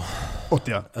 Ja.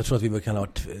 80. Jag tror att vi kan ha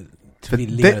varit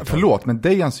tvillingar. Förlåt, men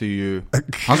Dejan ser ju...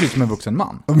 Han ser ut som en vuxen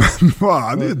man.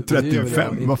 Han är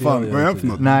 35. Vad fan, vad är jag för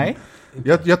något? Nej.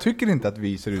 Jag tycker inte att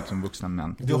vi ser ut som vuxna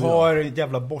män. Du har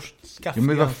jävla borstskaft. Men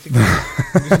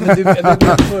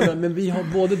vi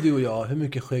har, både du och jag, hur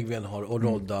mycket skägg vi än har, och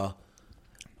Rodda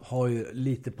har ju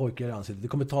lite pojkar i ansiktet. Det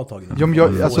kommer ta tag i.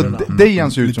 Alltså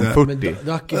Dejan ser ut som 40.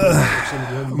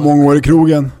 Många år i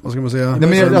krogen, vad ska man säga? Nej,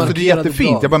 men alltså, det är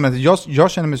jättefint.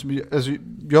 Jag känner mig som, alltså,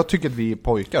 jag tycker att vi är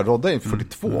pojkar. Rodda är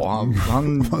 42.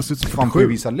 Han får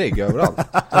visa lägg överallt.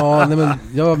 Ja, nej, men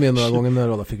jag var med några gånger när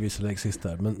Rodda fick visa lägg sist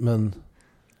där. Men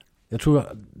jag tror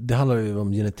det handlar ju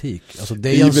om genetik. Alltså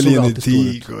det är väl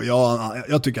genetik.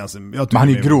 Jag tycker men han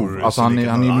är grov. Alltså han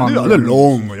är manlig. Han är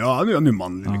lång och han är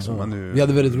manlig liksom. Vi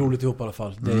hade väldigt roligt ihop i alla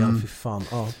fall. Det är fy fan.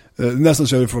 Nästan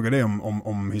så jag vill fråga dig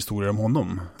om historier om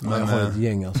honom. Men, jag har ett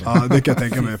gäng alltså. Ja, det kan jag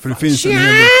tänka mig. För det finns en hel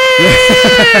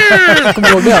Kommer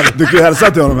du ihåg det? Du kan ju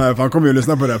hälsa till honom här, för han kommer ju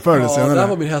lyssna på det förr eller senare. Det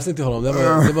var min hälsning till honom.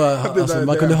 Det var alltså,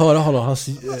 man kunde höra honom. Han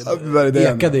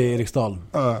ekade i Eriksdal.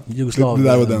 Jugoslav. Det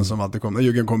där var den som alltid kom. När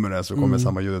Juggen kommer där så kommer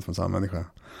samma ljudet från samma människa.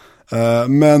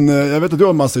 Men jag vet att du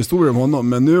har en massa historier om honom.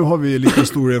 Men nu har vi lite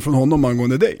historier från honom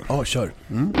angående dig. Ja, kör.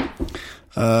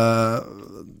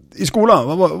 I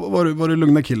skolan, var du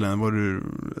lugna killen? Var du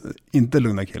inte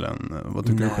lugna killen? Vad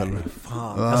tycker du själv?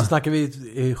 Fan. Alltså snackar vi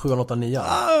i 7, 8, 9?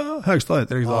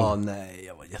 Högstadiet, Eriksdal. Nej,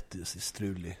 jag var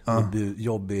jättestrulig och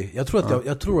jobbig.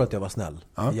 Jag tror att jag var snäll.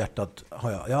 I hjärtat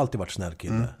har jag har alltid varit snäll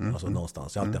kille. Alltså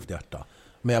någonstans. Jag har alltid haft hjärta.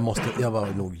 Men jag var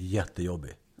nog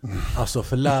jättejobbig. Alltså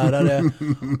för lärare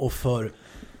och för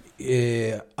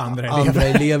andra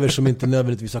elever som inte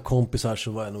nödvändigtvis har kompisar,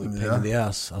 så var jag nog en pain in the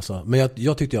ass. Alltså. Men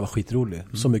jag tyckte jag var skitrolig.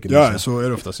 Så mycket ja, så är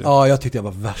det oftast. Ja, jag tyckte jag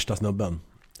var värsta snubben.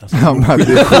 Alltså, det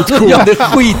är skitkul. Ja, det är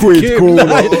skitkul.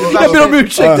 Jag ber om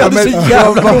ursäkt, det är så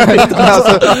jävla roligt.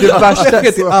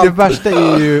 Det värsta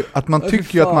är ju att man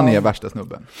tycker ju att man är värsta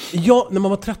snubben. Ja, när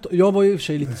man var 13. Jag var ju i och för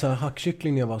sig lite så här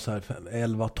hackkyckling när jag var så här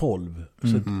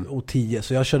 11-12 och 10.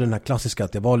 Så jag körde den här klassiska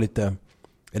att jag var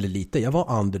jag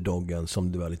var underdoggen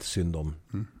som det var lite synd om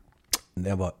när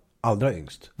jag var allra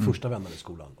yngst. Första vännen i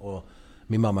skolan. Och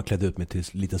min mamma klädde ut mig till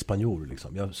liten spanjor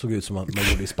liksom. Jag såg ut som man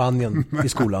gjorde i Spanien i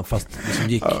skolan, fast liksom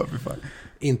gick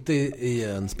inte i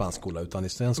en spansk skola utan i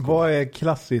svensk skola. Vad är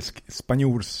klassisk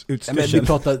spanjors utstyrsel?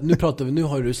 Nu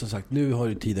har ju sagt, nu har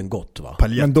ju tiden gått, va?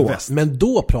 Men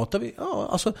då pratar vi,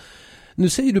 alltså nu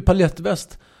säger du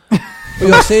paljettväst. Och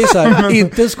jag säger så här,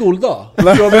 inte en skoldag.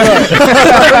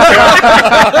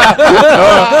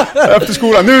 Efter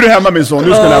skolan, nu är du hemma min son,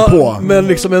 nu ska jag på. Men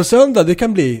liksom en söndag, det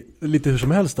kan bli lite hur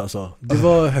som helst alltså. Det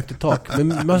var högt i tak.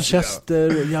 Men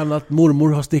Manchester, gärna att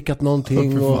mormor har stickat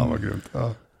någonting. Fan, vad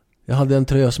grymt. Jag hade en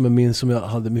tröja som jag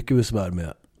hade mycket besvär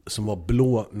med, som var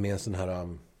blå med en sån här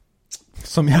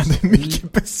som jag hade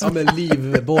mycket besvär. Ja, men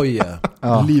livboje.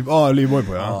 Livboje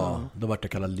på, då vart det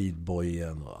kallad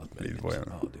livbojen och allt möjligt. Ja,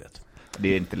 du vet.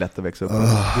 Det är inte lätt att växa upp. Det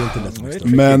är inte lätt att växa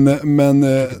upp. Men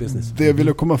det jag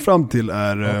ville komma fram till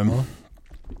är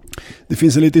det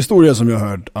finns en liten historia som jag har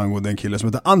hört angående en kille som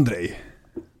heter Andrej.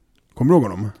 Kommer du ihåg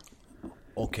honom?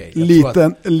 Okej.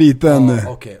 Liten.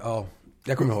 Okej, ja.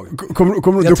 Jag kommer ihåg.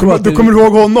 Du kommer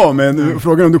ihåg honom, men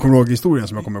frågan om du kommer ihåg historien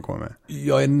som jag kommer komma med.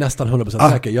 Jag är nästan 100%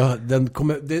 säker.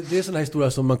 Det är sån här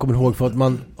historia som man kommer ihåg för att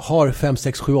man har 5,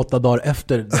 6, 7, 8 dagar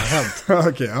efter det har hänt.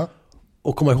 Okej,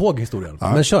 och komma ihåg historien.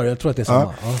 Men kör, jag tror att det är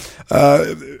samma.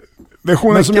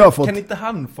 Versionen som jag har fått. Kan inte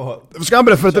han få... Ska han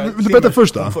berätta? Du berättar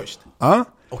först då? Ja.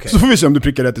 Okay. Så får vi se om du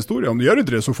prickar rätt historia. Om du gör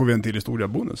inte det så får vi en till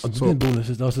historia-bonus. Det är en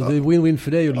bonus. Alltså, det är win-win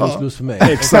för dig och lose för mig.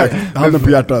 Exakt, handen på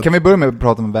hjärtat. Kan vi börja med att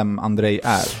prata om vem Andrej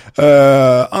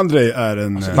är? Andrej är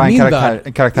en...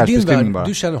 en karaktärsbeskrivning bara.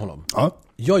 Du känner honom? Ja.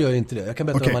 Jag gör inte det. Jag kan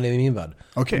berätta om han är i min värld.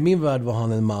 I min värld var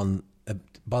han en man,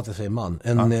 bara att jag säger man,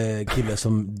 en kille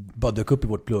som bara dök upp i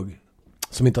vårt plugg.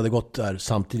 Som inte hade gått där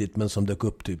samtidigt, men som dök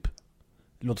upp typ.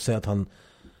 Låt oss säga att han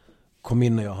kom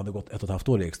in när jag hade gått 1,5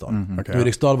 år i Eriksdal.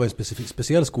 Eriksdal var en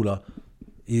speciell skola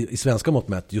i svenska mått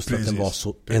mätt, just att den var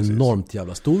så enormt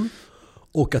jävla stor.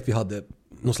 Och att vi hade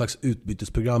någon slags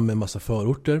utbytesprogram med en massa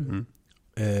förorter.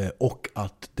 Och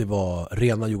att det var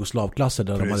rena jugoslavklasser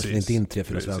där de hade inte in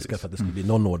 3-4 svenskar för att det skulle bli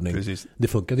någon ordning. Det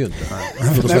funkade ju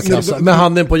inte. Med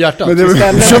handen på hjärtat. Det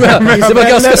var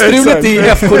ganska struligt i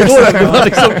F-korridoren.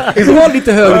 Det var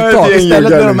lite högt tak. Istället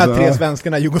med de här 3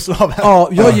 svenskarna jugoslaver. Ja,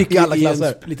 jag gick i en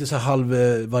lite så halv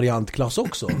variantklass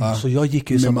också. Så jag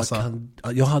gick ju som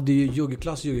jag hade ju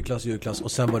juggeklass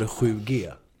och sen var det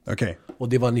 7G. Okay. Och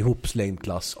det var en ihopslängd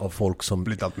klass av folk som...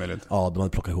 Lite allt möjligt. Ja, de hade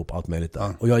plockat ihop allt möjligt.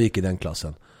 Och jag gick i den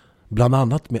klassen. Bland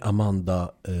annat med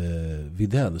Amanda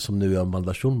Videll, som nu är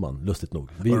Amanda Schulman, lustigt nog.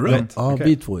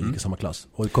 Vi två gick i samma klass.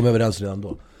 Och vi kom överens redan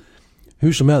då.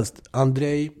 Hur som helst,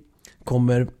 Andrej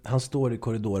kommer, han står i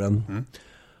korridoren.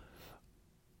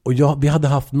 Och vi hade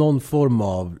haft någon form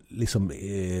av liksom,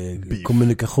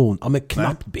 kommunikation. Ja, men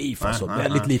knappt beef alltså.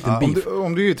 Väldigt liten beef.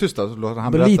 Om du är tyst då, så låter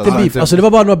han berätta. Lite beef. Alltså det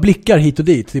var bara några blickar hit och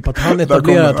dit. Typ att han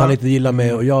etablerade att han inte gillar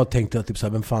mig. Och jag tänkte att typ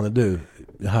såhär, vem fan är du?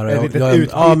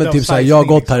 Men typ såhär, jag har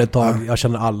gått här ett tag. Jag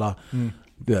känner alla.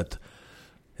 Du vet.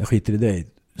 Jag skiter i dig.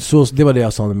 Så det var det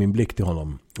jag sa med min blick till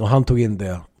honom. Och han tog in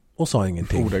det och sa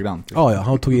ingenting. Ordagrant. Ja,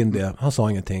 han tog in det. Han sa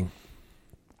ingenting.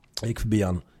 Jag gick förbi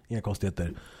han. Inga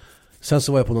konstigheter. Sen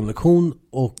så var jag på någon lektion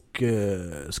och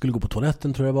skulle gå på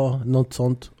toaletten, tror jag var, något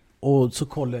sånt. Och så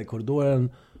kollade jag i korridoren,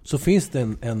 så finns det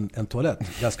en toalett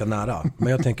ganska nära.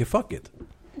 Men jag tänker, fuck it.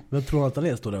 Men tror att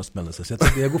han står där och spänner sig. Så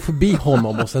jag går förbi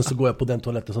honom och sen så går jag på den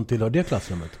toaletten som tillhör det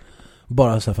klassrummet.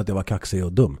 Bara så för att jag var kaxig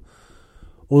och dum.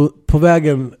 Och på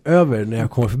vägen över, när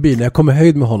jag kommer förbi, när jag kommer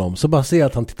höjd med honom, så bara ser jag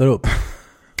att han tittar upp.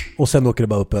 Och sen åker det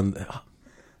bara upp en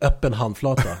öppen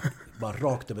handflata. Bara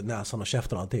rakt över näsan och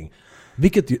käften och allting.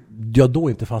 Vilket jag då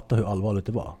inte fattade hur allvarligt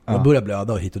det var. Jag började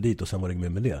blöda hit och dit och sen var det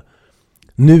inget med det.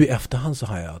 Nu i efterhand så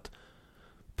har jag att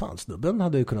fan, snubben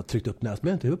hade ju kunnat tryckt upp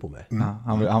näsben till huvudet på mig.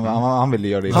 Han ville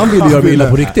göra det illa. Han ville göra det illa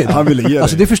på riktigt.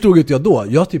 Alltså det förstod inte jag då.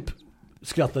 Jag typ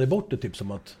skrattade bort det typ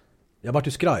som att Jag var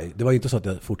ju skraj. Det var inte så att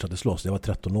jag fortsatte slåss. Jag var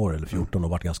 13 år eller 14 och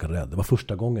var ganska rädd. Det var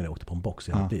första gången jag åkte på en box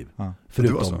i mitt liv.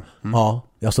 Förutom,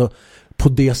 alltså på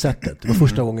det sättet. Det var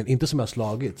första gången, inte som jag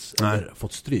slagits eller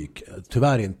fått stryk.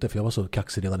 Tyvärr inte, för jag var så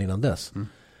kaxig redan innan dess.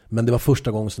 Men det var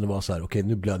första gången som det var så här: okej,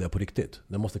 nu blöder jag på riktigt.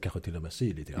 Jag måste kanske till och med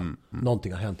sy lite grann.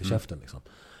 Någonting har hänt i käften liksom.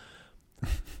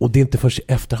 Och det är inte först i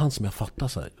efterhand som jag fattar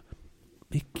så här: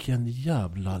 vilken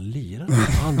jävla lirare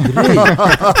Andrei.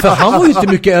 För han var ju inte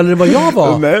mycket äldre än vad jag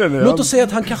var. Nej, låt oss säga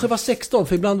att han kanske var 16.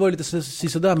 För ibland var det lite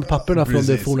sådär med papperna från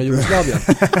det forna Jugoslavien.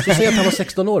 Så säg att han var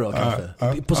 16 år då,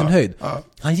 kanske. På sin höjd.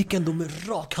 Han gick ändå med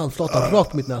rak handflata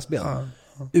rakt mitt näsben.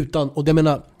 Utan, och det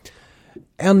menar,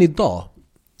 än idag,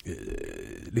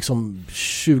 liksom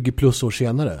 20 plus år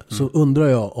senare, så undrar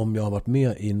jag om jag har varit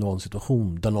med i någon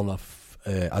situation där någon har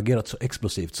agerat så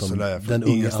explosivt som den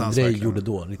unge Andrei gjorde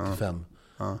då, 95.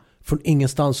 Från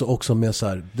ingenstans, och också med så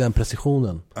här, den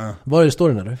precisionen. Var är det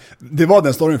storyn eller? Det var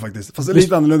den storyn faktiskt. Fast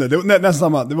lite annorlunda. Det var nästan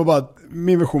samma. Det var bara,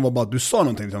 min version var bara att du sa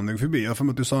någonting som du förbi. Jag får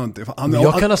att du sa någonting. Han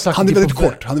är väldigt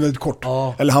kort. Han är väldigt kort.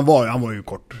 Ja. Eller han var ju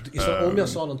kort.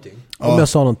 Om jag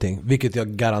sa någonting, vilket jag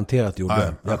garanterat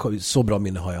gjorde. Så bra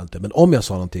minne har jag inte. Men om jag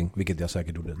sa någonting, vilket jag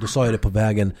säkert gjorde, då sa jag det på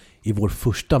vägen i vår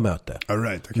första möte.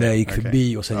 När jag gick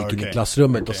förbi och sen gick in i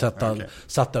klassrummet och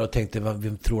satt där och tänkte,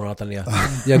 vem tror han att han är?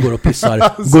 Jag går och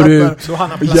pissar, går ut,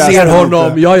 ser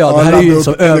honom. Det här är ju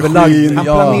så överlagd. Han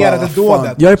planerade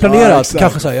dådet. Jag är planerat,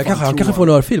 kanske så här, han kanske får en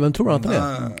örfil, vem tror han att han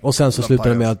är? Och sen så slutar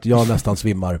det med att jag nästan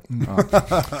svimmar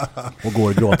och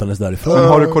går gråtandes därifrån. Men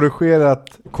har du korrigerat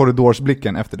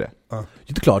korridorsblicken efter det?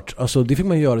 Det är klart, alltså det fick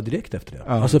man göra direkt efter det.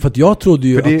 Alltså för att jag trodde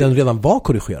ju att den redan var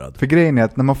korrigerad. För grejen är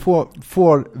att när man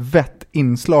får vett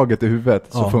inslaget i huvudet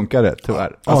så funkar det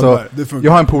tyvärr. Alltså,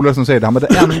 jag har en polare som säger det, men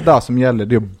det enda som gäller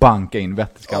det är att banka in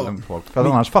vett i skallen på folk. För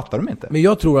annars fattar de inte. Men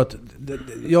jag tror att,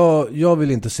 jag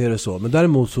vill inte se det så. Men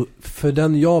däremot så, för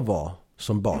den jag var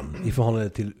som barn, i förhållande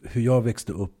till hur jag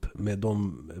växte upp med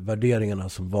de värderingarna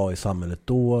som var i samhället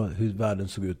då, hur världen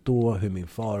såg ut då, hur min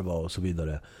far var och så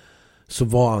vidare, så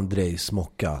var Andrei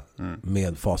smocka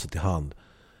med facit i hand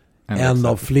en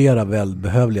av flera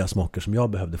välbehövliga smockor som jag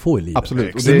behövde få i livet.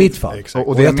 Absolut. I mitt fall.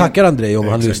 Och jag tackar Andrei om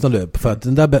han lyssnade, för att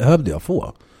den där behövde jag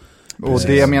få. Och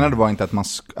det jag menade var inte att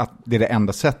det är det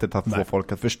enda sättet att få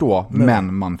folk att förstå,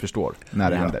 men man förstår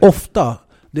när det händer. Ofta,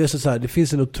 det är så här, det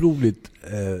finns en otroligt,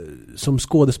 som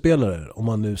skådespelare, om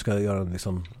man nu ska göra en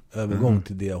liksom övergång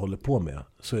till det jag håller på med,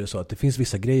 så är det så att det finns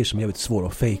vissa grejer som är väldigt svåra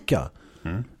att fejka.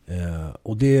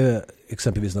 Och det är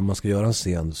exempelvis när man ska göra en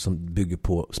scen som bygger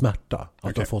på smärta,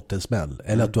 att du har fått en smäll,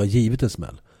 eller att du har givit en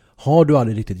smäll. Har du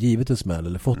aldrig riktigt givit en smäll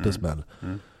eller fått en smäll,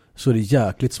 så är det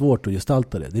jäkligt svårt att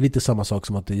gestalta det. Det är lite samma sak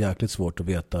som att det är jäkligt svårt att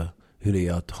veta hur det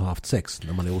är att ha haft sex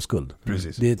när man är oskuld.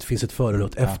 Precis. Det finns ett före och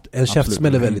ett efter. En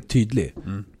käftsmäll är väldigt tydlig.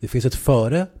 Det finns ett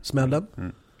före smällen,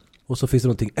 och så finns det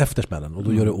någonting efter smällen, och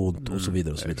då gör det ont och så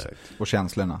vidare och så vidare. Och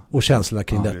känslorna. Och känslorna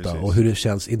kring detta. Precis. Och hur det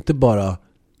känns, inte bara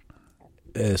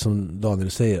som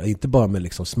Daniel säger, inte bara med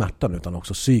liksom smärtan, utan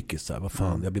också psykiskt så här, vad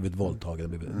fan, jag har blivit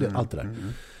våldtagen, allt det där.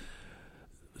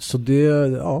 Så det,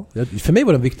 för mig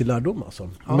var det en viktig lärdom alltså.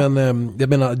 Men jag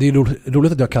menar, det är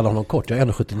roligt att jag kallar honom kort. Jag är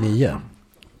 1,79.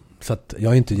 Så att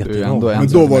jag är inte jättelång. Men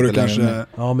då var du kanske...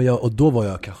 Ja, men då var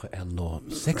jag kanske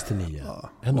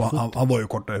 1,69. Han var ju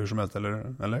kortare hur som helst,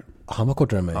 eller? Han var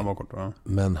kortare än mig. Han var kortare, ja.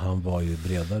 Men han var ju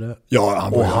bredare. Ja,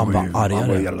 han var argare. Han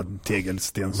var ju jävla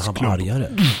tegelstensklump. Han var argare.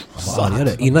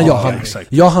 Innan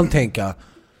jag hann tänka...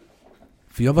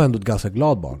 För jag var ändå ett ganska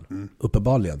glad barn,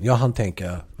 uppenbarligen. Jag hann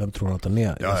tänka, vem tror han att han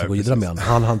är? Jag ska gå vidare med honom.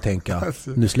 Han hann tänka,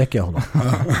 nu släcker jag honom.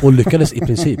 Och lyckades i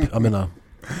princip. Jag menar,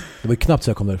 det var ju knappt så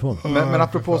jag kom därifrån. Men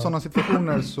apropå sådana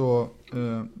situationer så...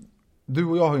 du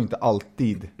och jag har ju inte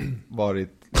alltid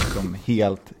varit liksom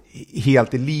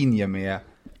helt i linje med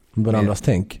varandras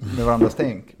tänk. Med varandras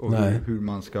tänk. Och hur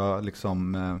man ska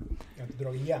liksom...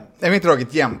 vi har inte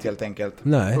dragit jämnt helt enkelt.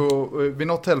 Nej. Och vid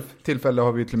något tillfälle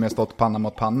har vi till och med stått panna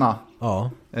mot panna.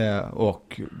 Ja.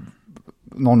 Och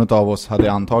någon av oss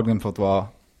hade antagligen fått vara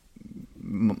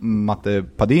Matte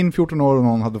Padin 14 år och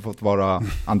någon hade fått vara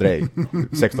Andrei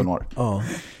 16 år. Ja.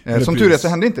 Som tur är så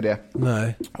hände inte det.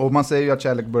 Nej. Och man säger ju att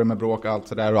kärlek börjar med bråk och allt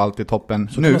sådär och allt är toppen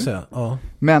så nu. Kan man säga. Ja.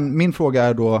 Men min fråga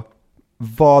är då,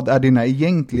 vad är dina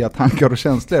egentliga tankar och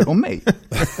känslor om mig?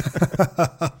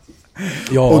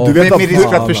 Ja, och du vet med risk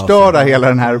för att förstöra hela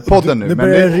den här podden nu. Nu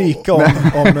börjar det ryka om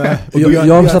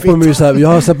jag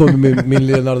har sett på min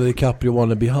Leonardo DiCaprio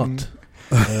Wanna Be Hot.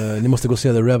 Ni måste gå och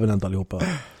se The Revenant allihopa.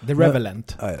 The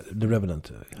Revenant. The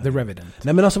Revenant. The Revenant.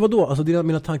 Nej men alltså vadå? Alltså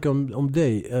mina tankar om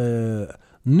dig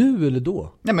nu eller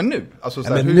då? Nej men nu. Alltså,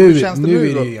 såhär, men hur känns det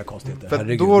nu? Är det inga konstigheter. För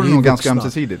då är det nog ganska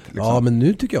ömsesidigt. Liksom. Ja men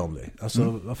nu tycker jag om dig.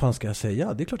 Alltså vad fan ska jag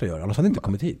säga? Det är klart jag gör. Annars hade jag inte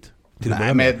kommit hit.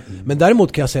 Men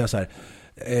däremot kan jag säga så här.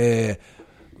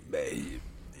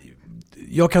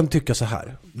 Jag kan tycka så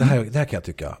här. Det här kan jag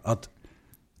tycka. Att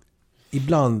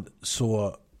ibland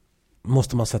så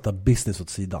måste man sätta business åt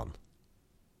sidan.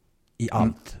 I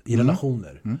allt. I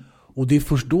relationer. Och det är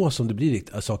först då som det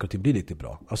blir saker och ting blir riktigt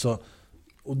bra. Alltså,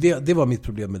 och det var mitt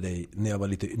problem med dig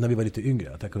när vi var lite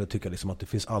yngre. Att jag kunde tycka liksom att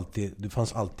det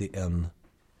fanns alltid en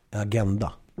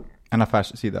agenda. En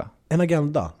affärssida. En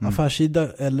agenda.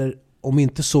 Affärssida, eller om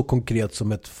inte så konkret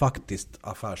som ett faktiskt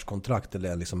affärskontrakt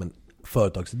eller liksom en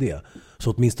företagsidé,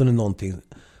 så åtminstone någonting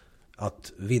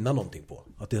att vinna någonting på.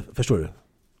 Förstår du?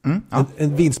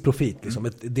 En vinstprofit,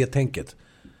 liksom, det tänket.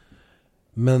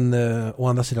 Men å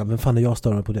andra sidan, vem fan är jag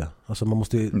större på det? Alltså man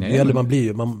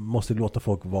måste låta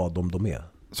folk vara de är.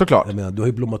 Såklart. Jag menar, du har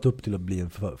ju blommat upp till att bli en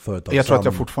företag. Jag tror att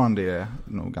jag fortfarande är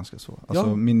nog ganska så.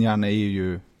 Alltså min hjärna är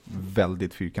ju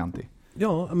väldigt fyrkantig.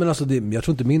 Ja, men alltså jag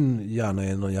tror inte min hjärna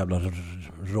är någon jävla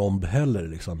romb heller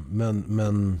liksom.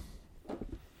 Men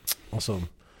alltså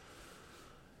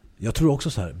jag tror också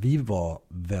så här, vi var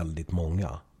väldigt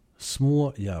många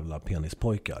små jävla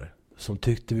penispojkar som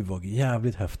tyckte vi var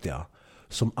jävligt häftiga,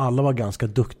 som alla var ganska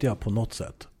duktiga på något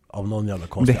sätt av någon jävla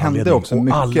konstig anledning. Det hände också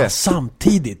mycket. Och alla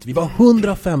samtidigt, vi var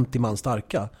 150 man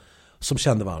starka som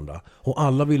kände varandra, och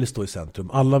alla ville stå i centrum,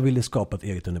 alla ville skapa ett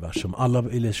eget universum, alla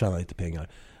ville tjäna lite pengar.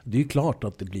 Det är ju klart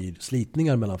att det blir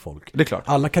slitningar mellan folk. Det är klart.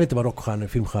 Alla kan inte vara rockstjärnor,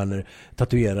 filmstjärnor,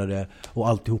 tatuerare och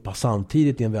alltihopa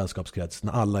samtidigt i en vänskapskrets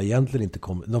när alla egentligen inte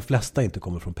kommer, de flesta inte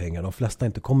kommer från pengar, de flesta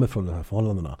inte kommer från de här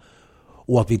förhållandena.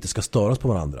 Och att vi inte ska störas på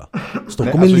varandra.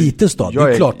 Stockholm är en liten stad. Det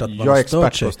är klart att man jag är stört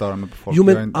expert sig. på att störa mig på folk. Jo,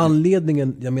 men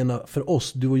anledningen, jag menar för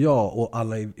oss, du och jag och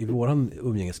alla i våran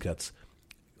umgängeskrets,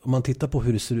 om man tittar på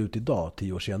hur det ser ut idag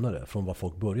 10 år senare från vad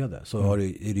folk började, så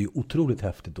är det ju otroligt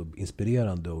häftigt och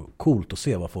inspirerande och coolt att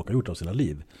se vad folk har gjort av sina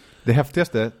liv. Det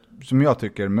häftigaste som jag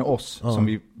tycker med oss,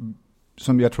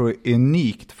 som jag tror är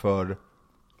unikt för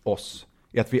oss,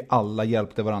 är att vi alla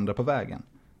hjälpte varandra på vägen.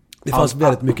 Det fanns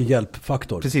väldigt mycket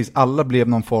hjälpfaktor. Precis, alla blev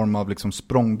någon form av liksom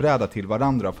språngbräda till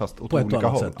varandra, fast åt olika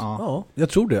håll. Sätt. Ja, jag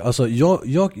tror det. Alltså,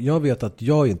 jag vet att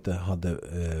jag inte hade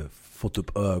fått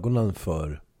upp ögonen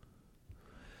för...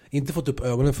 Inte fått upp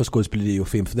ögonen för skådespeleri och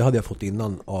film, för det hade jag fått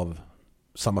innan av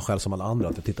samma skäl som alla andra,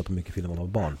 att jag tittar på mycket film när man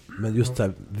var barn. Men just så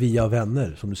här, via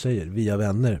vänner, som du säger, via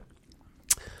vänner,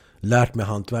 lärt mig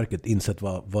hantverket, insett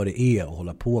vad det är att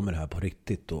hålla på med det här på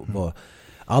riktigt. Och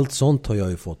allt sånt har jag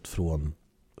ju fått från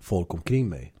folk omkring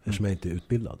mig, eftersom jag inte är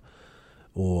utbildad.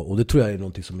 Och det tror jag är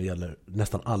någonting som gäller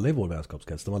nästan alla i vår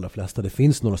vänskapskrets, de allra flesta. Det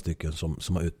finns några stycken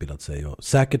som har utbildat sig, och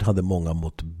säkert hade många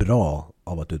mått bra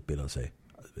av att utbilda sig.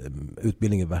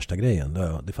 Utbildning är värsta grejen,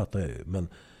 det fattar jag ju.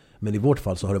 Men i vårt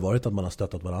fall så har det varit att man har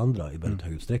stöttat varandra i väldigt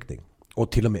hög utsträckning.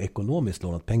 Och till och med ekonomiskt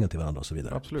lånat pengar till varandra och så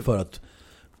vidare. Absolut. För att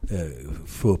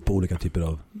få upp olika typer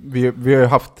av... Vi har ju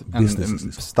haft en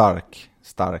stark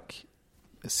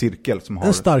cirkel som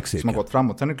har gått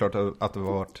framåt. Sen är det klart att det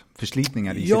har varit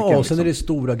förslitningar i cirkeln. Ja, och sen är det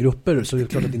stora grupper, så det är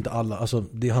klart att inte alla... Alltså,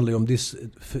 det handlar ju om...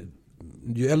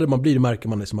 ju äldre man blir, märker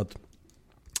man liksom att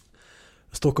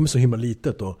Stockholm är så himla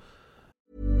litet och...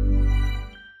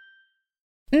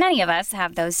 Many of us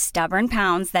have those stubborn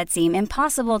pounds that seem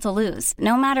impossible to lose,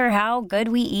 no matter how good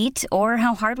we eat or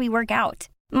how hard we work out.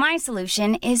 My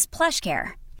solution is PlushCare.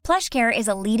 PlushCare is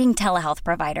a leading telehealth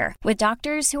provider with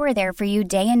doctors who are there for you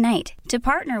day and night to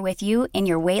partner with you in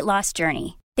your weight loss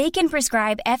journey. They can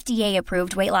prescribe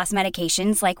FDA-approved weight loss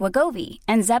medications like Wegovy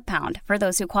and Zepbound for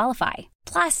those who qualify.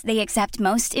 Plus, they accept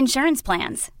most insurance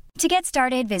plans. To get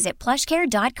started, visit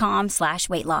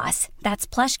plushcare.com/weightloss.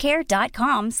 That's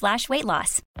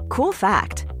plushcare.com/weightloss. Cool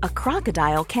fact, a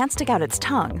crocodile can't stick out its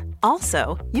tongue.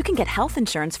 Also, you can get health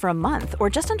insurance for a month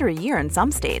or just under a year in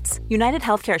some states. United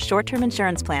Healthcare short-term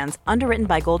insurance plans, underwritten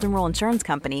by Golden Rule Insurance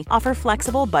Company, offer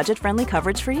flexible, budget-friendly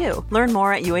coverage for you. Learn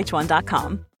more at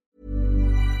uh1.com.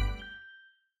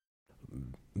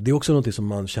 Det är också något som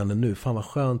man känner nu. Fan vad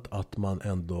skönt att man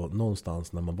ändå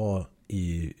någonstans när man var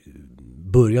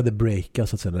började breaka,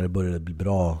 så att säga, när det började bli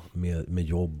bra med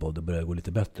jobb och det började gå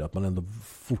lite bättre, att man ändå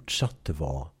fortsatte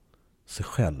vara sig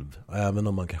själv, även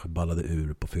om man kanske ballade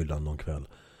ur på fyllan någon kväll.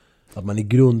 Att man i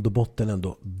grund och botten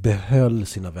ändå behöll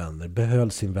sina vänner,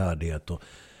 behöll sin värdighet.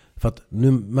 För att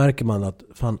nu märker man att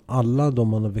fan, alla de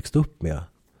man har växt upp med,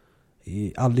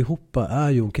 allihopa är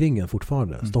ju omkring en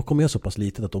fortfarande. Stockholm är så pass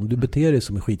litet att om du beter dig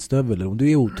som en skitstövel, eller om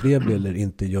du är otrevlig eller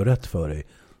inte gör rätt för dig,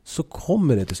 så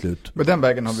kommer det till slut. Men den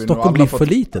vägen har vi Stockholm blir för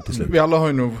litet till slut. Vi alla har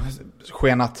ju nog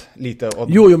skenat lite åt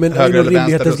men höger eller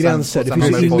rimlighetens gränser. Det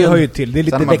finns ingen hör ju till. Det är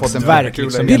lite växtverk.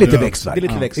 Det är lite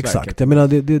växtverk. Exakt. Jag menar,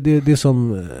 det är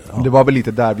som... Det var väl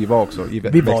lite där vi var också.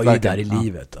 Vi var ju där i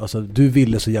livet. Alltså, du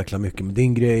ville så jäkla mycket med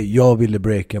din grej. Jag ville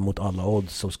breaka mot alla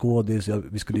odds som skådis.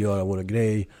 Vi skulle göra våra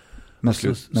grej. Men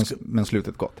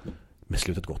slutet gott. Men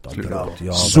slutet gott.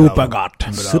 Ja,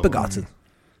 supergott. Supergott.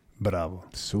 Bravo.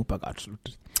 Supergott.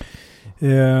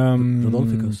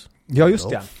 Rodolficus. Ja, just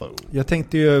det. Jag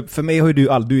tänkte ju, för mig har ju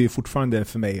du är fortfarande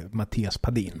för mig Mattias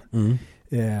Padin.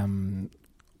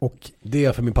 Och det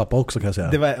är för min pappa också, kan jag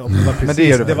säga. Det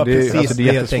var precis det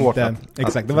jag tänkte.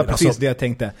 Exakt, det var precis det jag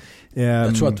tänkte.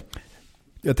 Jag tror att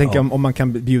jag tänker om man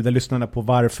kan bjuda lyssnarna på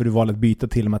varför du valde att byta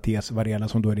till Mattias Varela,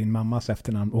 som då är din mammas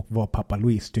efternamn, och vad pappa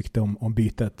Louise tyckte om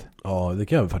bytet. Ja, det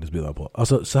kan jag faktiskt bjuda på.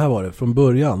 Alltså, så här var det. Från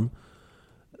början,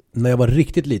 när jag var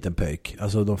riktigt liten pöjk,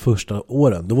 alltså de första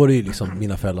åren, då var det ju liksom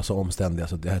mina föräldrar så omständiga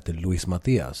så att jag hette Luis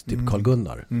Mattias, typ Carl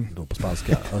Gunnar då på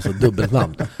spanska, alltså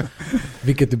dubbelnamn.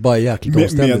 Vilket är bara jäkligt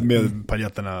omständigt. Med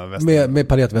paljetterna västen. Med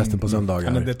paljettvästen på söndagar.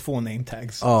 Han hade 2 name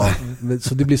tags. Ja,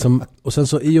 så det blir som, och sen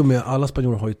så i och med alla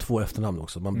spanjorer har ju 2 efternamn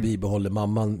också. Man bibehåller,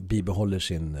 mamman bibehåller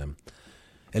sin,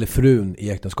 eller frun i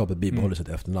äktenskapet bibehåller sitt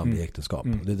efternamn i äktenskap.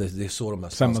 Det är så de här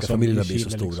svenska familjerna blir så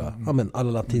stora. Liksom. Ja, men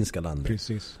alla latinska länder.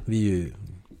 Precis.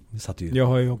 Jag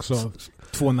har ju också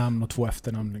 2 namn och 2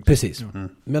 efternamn. Liksom. Precis.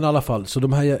 Men i alla fall, så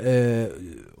de här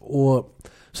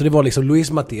så det var liksom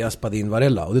Luis Mattias Padin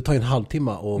Varela, och det tar ju en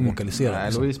halvtimme att vokalisera. Nej,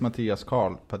 liksom. Luis Mattias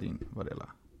Carl Padin Varela.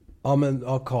 Ja, men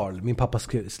Carl. Min pappa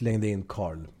slängde in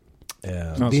Carl. Det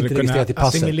är inte registrerat i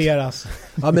passet. Assimileras.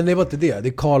 Ja, men det var inte det. Det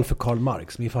är Carl för Karl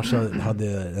Marx. Min farsa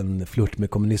hade en flört med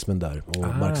kommunismen där, och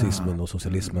marxismen och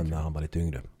socialismen när han var lite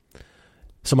yngre.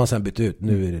 Som han sen bytte ut.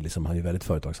 Nu är det liksom, han är väldigt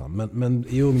företagsam. Men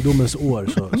i ungdomens år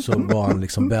så var han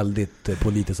liksom väldigt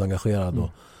politiskt engagerad. Och,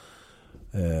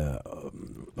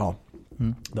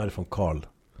 därifrån Carl.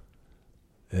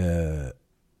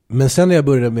 Men sen när jag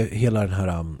började med hela den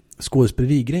här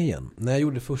skådespelerigrejen. När jag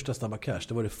gjorde första Snabba Cash,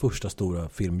 det var det första stora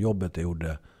filmjobbet jag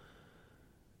gjorde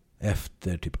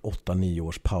efter typ 8-9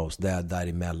 års paus.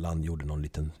 Däremellan gjorde någon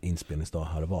liten inspelningsdag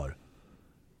här och var.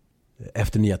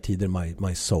 Efter Nya Tider,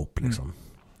 My Soap liksom.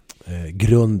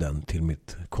 Grunden till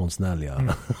mitt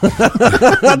konstnärliga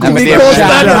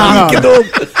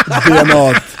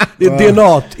det är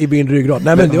DNA i min ryggrad.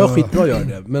 Nej, men det var skitbra att göra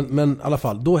det. Men i alla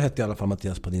fall, då hette jag i alla fall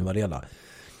Mattias Padin Varela.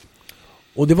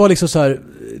 Och det var liksom så här,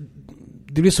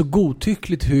 det blev så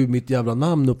godtyckligt hur mitt jävla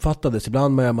namn uppfattades.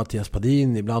 Ibland var jag Mattias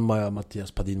Padin, ibland var jag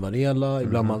Mattias Padin Varela,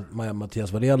 ibland var jag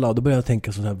Mattias Varela. Och då började jag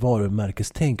tänka så här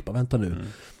varumärkestänk. Bara vänta nu.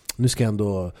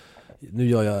 Nu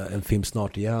gör jag en film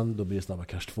snart igen. Då blir det Snabba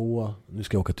Cash 2. Nu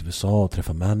ska jag åka till USA och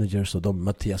träffa managers. Och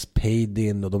Mattias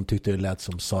Padin. Och de tyckte det lät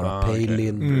som Sarah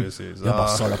Palin. Jag bara,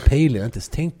 Sarah Palin, jag har inte ens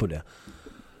tänkt på det.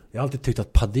 Jag har alltid tyckt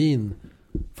att Padin,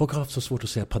 folk har haft så svårt att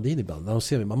säga Padin ibland. När de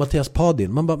ser mig, Mattias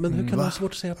Padin. Man bara, men hur kan man ha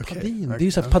svårt att säga Padin? Det är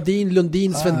ju så här Padin,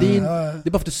 Lundin, Svendin. Det är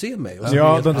bara för att du ser mig.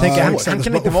 Ja, de tänker, han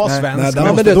kan inte vara svensk.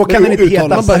 Då kan han inte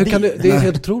heta Padin. Det är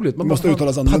helt otroligt. Man måste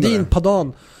uttala Padin,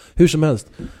 Padan, hur som helst.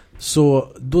 Så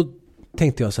då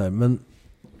tänkte jag så här, men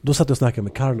då satt jag och snackade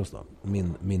med Carlos då,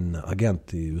 min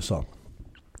agent i USA.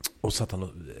 Och satt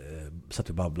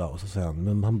vi babbla, och så säger han,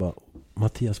 men han bara,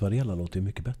 Mattias Varela låter ju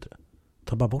mycket bättre.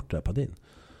 Ta bara bort det här Padin.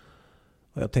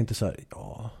 Och jag tänkte så här,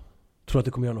 tror att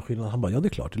det kommer göra någon skillnad? Han bara, ja det är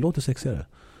klart, det låter sexigare.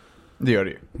 Det gör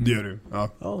det ju. Det gör du. Ja,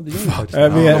 det gör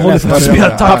det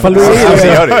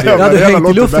faktiskt. Jag hade hängt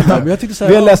i luften där, men jag tyckte så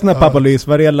här. Vi har läst när Pappa Louise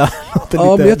Varela.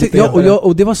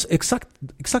 Och det var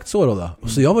exakt så då.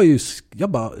 Så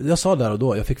jag sa där och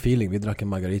då, jag fick feeling, vi drack en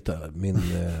margarita. Min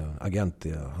agent,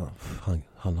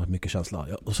 han har mycket känsla.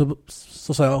 Och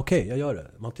så sa jag, okej, jag gör det.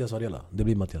 Mattias Varela. Det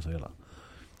blir Mattias Varela.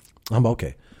 Han bara,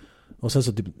 okej. Och sen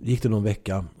så gick det någon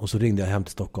vecka, och så ringde jag hem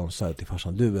till Stockholm och sa till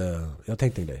farsan, du, jag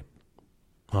tänkte en grej.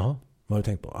 Jaha, vad har du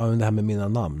tänkt på? Det här med mina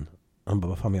namn. Han bara,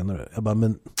 vad fan menar du? Jag bara,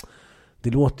 men det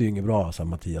låter ju inget bra, sa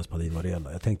Mattias Padin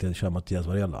Varela. Jag tänkte köra Mattias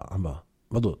Varela. Han bara,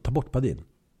 vadå? Ta bort Padin?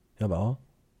 Jag bara, ja.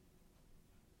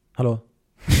 Hallå?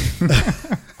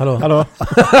 Hallå?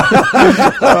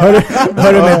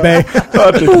 Hör du med mig?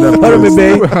 Hör du med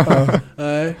mig?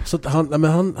 Så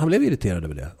han blev irriterad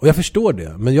över det. Och jag förstår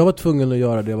det. Men jag var tvungen att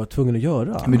göra det jag var tvungen att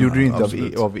göra. Men du gjorde det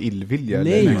inte av illvilja?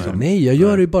 Nej, jag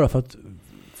gör det bara för att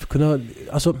kunna,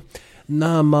 alltså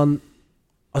när man,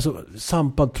 alltså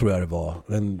Sampad tror jag det var,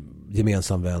 en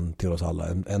gemensam vän till oss alla,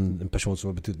 en person som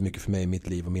har betytt mycket för mig i mitt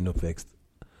liv och min uppväxt.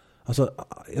 Alltså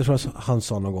jag tror att han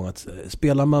sa någon gång att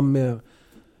spelar man med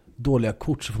dåliga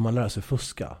kort så får man lära sig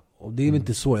fuska. Och det är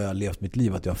inte så jag har levt mitt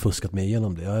liv, att jag har fuskat mig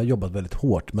igenom det. Jag har jobbat väldigt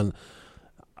hårt, men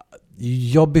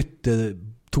jag bytte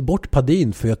tog bort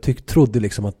Padin för jag trodde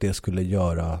liksom att det skulle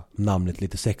göra namnet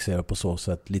lite sexigare på så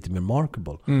sätt, lite mer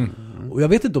markable. Och jag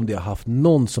vet inte om det har haft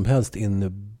någon som helst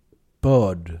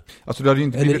innebörd. Alltså du hade ju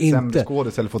inte blivit sämre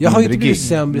skådis eller fått jag har ju inte gig. blivit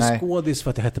sämre skådis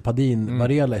för att jag hette Padin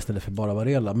Varela istället för bara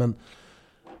Varela, men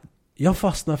jag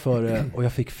fastnade för det och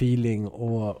jag fick feeling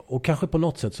och kanske på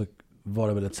något sätt så var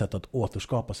det väl ett sätt att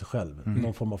återskapa sig själv.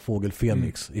 Någon form av fågel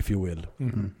Fenix, if you will.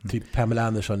 Typ Pamela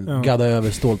Anderson gaddar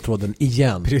över ståltråden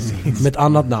igen. Med ett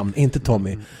annat namn, inte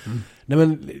Tommy. Nej,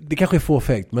 men det kanske är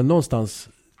fåfängt, men någonstans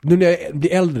nu när jag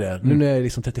blir äldre, nu när jag är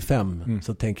liksom 35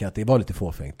 så tänker jag att det var lite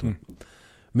fåfängt.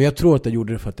 Men jag tror att jag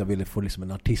gjorde det för att jag ville få liksom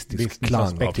en artistisk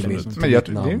klang till mitt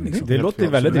namn. Liksom. Det låter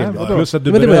väldigt rimligt. Plus att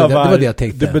du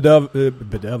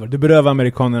det berövar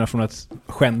amerikanerna från att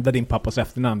skända din pappas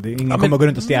efternamn. Ingen kommer gå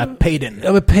runt och säga Padin.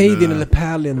 Ja, men Padin eller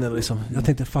Palin eller liksom. Jag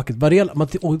tänkte fuck it. Varela,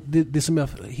 och det som jag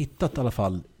hittat i alla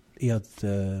fall är att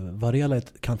Varela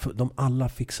kan de alla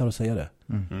fixar att säga det.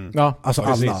 Ja, alltså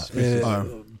alla.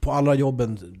 På alla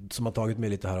jobben som har tagit mig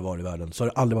lite här och var i världen så har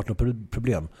det aldrig varit något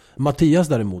problem. Mattias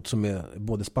däremot, som är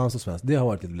både spansk och svensk, det har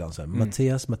varit lite ibland så här.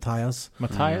 Mattias.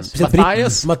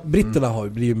 Britterna har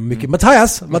blivit mycket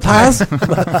Mattias.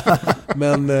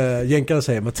 Men jänkarna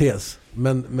säger Mattias.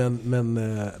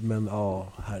 Men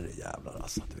ja, herre jävlar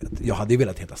alltså, du vet. Jag hade ju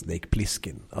velat heta Snake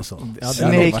Plissken. Alltså,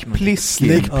 Snake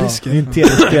Plissken. En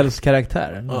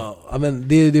tv-spelskaraktär. Ja, men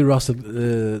det är Russell.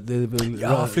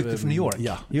 Flyktade från New York.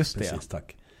 Ja, just precis, det.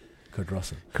 tack. Kurt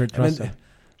Russell. Men,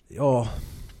 ja,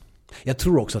 jag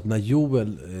tror också att när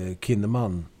Joel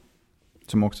Kinnaman,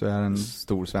 som också är en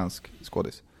stor svensk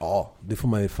skådis. Ja, det får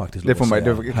man ju faktiskt det kan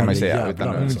man ju säga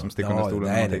utan att liksom sticka under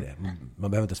stolen. Nej.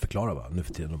 Man behöver inte ens förklara nu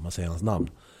för tiden om man säger hans namn.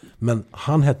 Men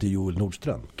han hette Joel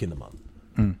Nordström Kinnaman.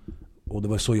 Och det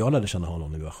var så jag lärde känna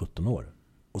honom när vi var 17 år.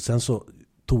 Och sen så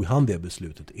tog han det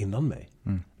beslutet innan mig.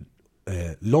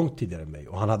 Långt tidigare än mig.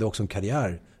 Och han hade också en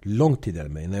karriär långt tidigare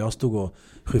än mig. När jag stod och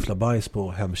skyfflade bajs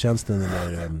på hemtjänsten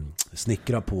eller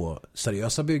snickra på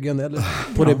seriösa byggen eller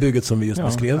på det bygget som vi just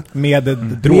beskrev. Med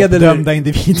dråpdömda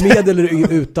individer. Med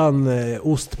eller utan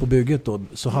ost på bygget då,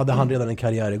 så hade han redan en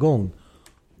karriär igång.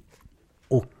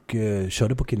 Och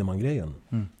körde på Kinnaman-grejen.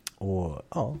 Och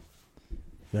ja,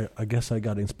 I guess I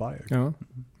got inspired. Ja.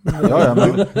 Men jag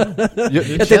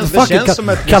tänkte,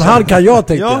 kan jag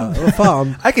tänkte vad fan,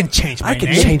 I can change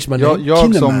my name.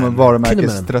 Jag som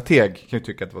varumärkesstrateg kan ju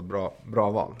tycka att det var ett bra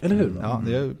val. Eller hur? Ja,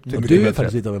 du är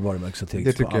faktiskt lite av en varumärkesstrateg.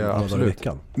 Det tycker jag absolut.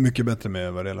 Mycket bättre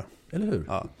med Varela. Eller hur?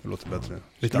 Ja, det låter bättre.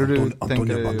 Lite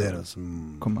Antonio Banderas.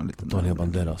 Antonio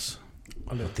Banderas.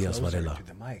 Mattias Varela.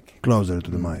 Closer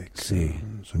to the mic. Sí.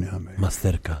 Más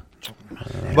cerca.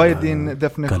 Vad är din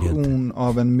definition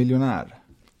av en miljonär?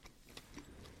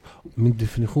 Min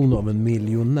definition av en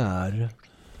miljonär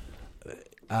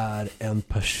är en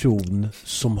person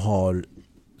som har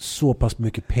så pass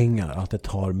mycket pengar att det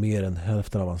tar mer än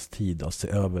hälften av hans tid att se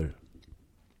över.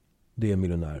 Det är en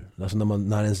miljonär. Alltså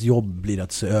när ens jobb blir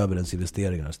att se över ens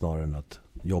investeringar snarare än att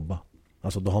jobba.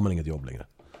 Alltså då har man inget jobb längre.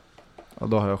 Ja,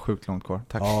 då har jag sjukt långt kvar.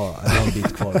 Tack. Ja, jag har en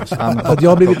bit kvar. Alltså. Att jag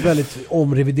har blivit väldigt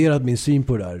omreviderad min syn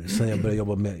på det där sen jag började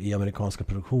jobba i amerikanska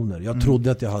produktioner. Jag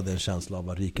trodde att jag hade en känsla av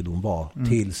vad rikedom var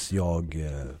tills jag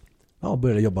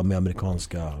började jobba med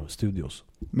amerikanska studios.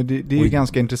 Men det är ju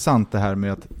ganska intressant det här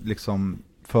med att liksom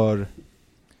för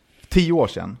 10 år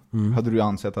sedan hade du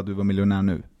ansett att du var miljonär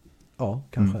nu. Ja,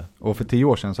 kanske. Och för 10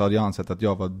 år sedan så hade jag ansett att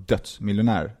jag var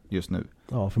dödsmiljonär just nu.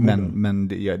 Ja, men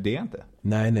det är inte.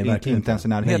 Nej, verkligen inte ens i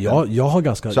närheten. Nej, jag har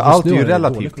ganska... Så allt är ju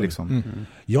relativt liksom.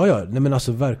 Ja, nej men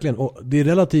alltså verkligen. Och det är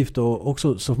relativt och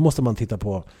också så måste man titta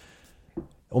på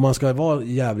om man ska vara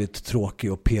jävligt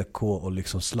tråkig och PK och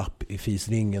liksom slapp i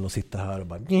fisringen och sitta här och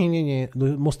bara då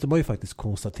måste man ju faktiskt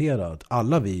konstatera att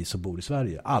alla vi som bor i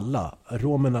Sverige, alla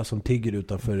romerna som tigger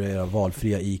utanför era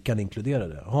valfria ikan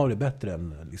inkluderade, har det bättre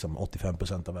än liksom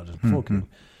 85% av världens befolkning.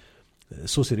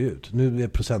 Så ser det ut. Nu är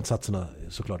procentsatserna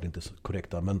såklart inte så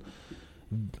korrekta, men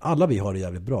alla vi har det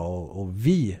jävligt bra och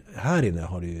vi här inne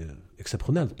har det ju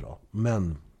exceptionellt bra.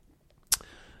 Men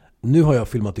nu har jag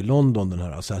filmat i London den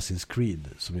här Assassin's Creed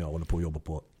som jag håller på att jobba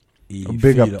på i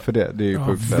Big up för det, det är ju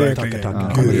sjukt.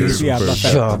 Tackar. Det är så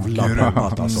jävla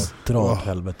bra alltså. Dra åt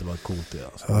helvete vad coolt det är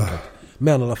alltså.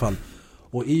 Men i alla fall,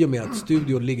 och i och med att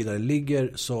studion ligger där det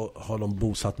ligger så har de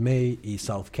bosatt mig i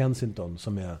South Kensington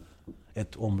som är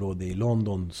ett område i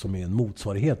London som är en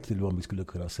motsvarighet till vad vi skulle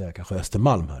kunna säga kanske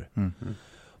Östermalm här.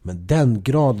 Men den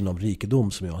graden av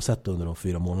rikedom som jag har sett under de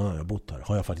 4 månaderna jag bott här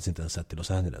har jag faktiskt inte ens sett i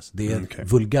Los Angeles. Det är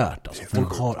vulgärt alltså.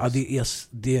 Folk har,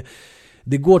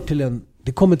 det går till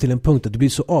det kommer till en punkt att du blir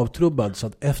så avtrubbad så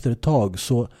att efter ett tag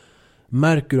så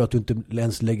märker du att du inte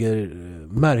ens lägger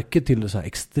märke till så här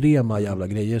extrema jävla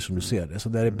grejer som du ser. Så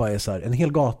där det bara är så här, en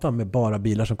hel gata med bara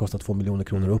bilar som kostar 2 miljoner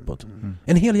kronor uppåt.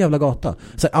 En hel jävla gata.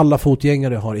 Så här, alla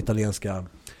fotgängare har italienska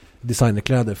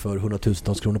designerkläder för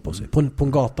 100,000 kronor på sig. På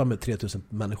en gata med 3000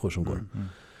 människor som går.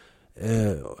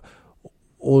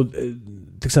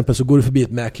 Till exempel så går du förbi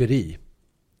ett mäkleri.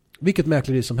 Vilket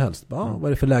mäkleri som helst. Vad är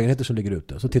det för lägenheter som ligger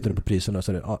ute? Så tittar du på priserna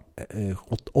så är det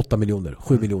 8 miljoner,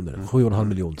 7 miljoner, 7,5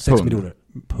 miljoner, 6 miljoner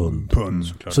pund.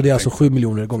 Så det är alltså 7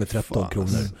 miljoner gånger 13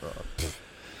 kronor.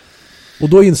 Och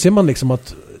då inser man liksom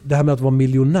att det här med att vara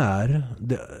miljonär,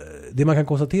 det man kan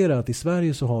konstatera är att i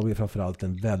Sverige så har vi framförallt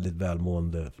en väldigt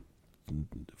välmående,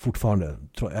 fortfarande,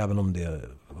 även om det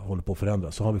håller på att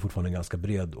förändras, så har vi fortfarande en ganska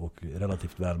bred och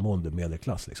relativt välmående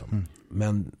medelklass liksom.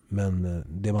 Men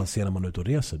det man ser när man är ute och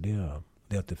reser, det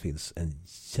är att det finns en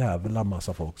jävla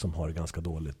massa folk som har det ganska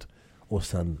dåligt, och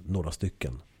sen några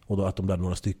stycken, och då att de där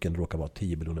några stycken råkar vara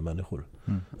 10 miljoner människor,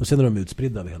 och sen är de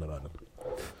utspridda över hela världen.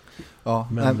 Ja,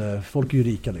 men folk är ju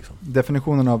rika liksom.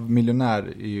 Definitionen av miljonär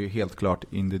är ju helt klart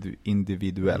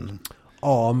individuell.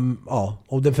 Ja,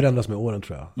 och den förändras med åren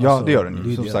tror jag. Ja, alltså, det gör den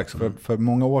ju. Som sagt, för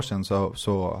många år sedan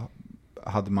så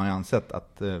hade man ju ansett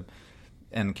att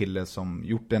en kille som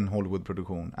gjort en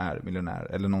Hollywood-produktion är miljonär.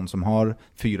 Eller någon som har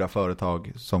 4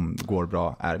 företag som går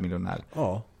bra är miljonär.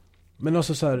 Ja. Men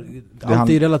alltså så här, allt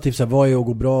är relativt så här, vad är att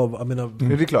gå bra? Jag menar, det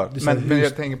är klart. Men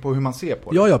jag tänker på hur man ser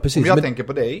på det. Ja, precis. Om jag tänker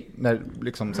på dig, när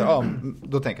liksom så här,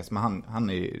 då tänker jag som han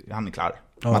är klar.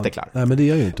 Man är inte klar. Nej, men det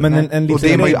gör ju inte. Men och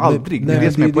det är man ju aldrig. Det är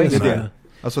det som är poängen.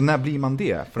 Alltså när blir man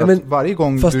det? För att varje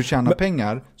gång du tjänar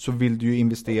pengar så vill du ju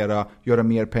investera, göra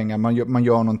mer pengar, man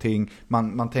gör någonting,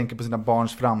 man tänker på sina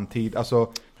barns framtid.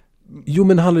 Alltså, jo,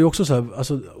 men det handlar ju också så här,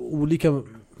 alltså olika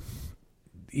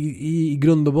i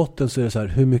grund och botten så är det så här,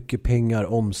 hur mycket pengar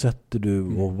omsätter du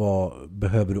och vad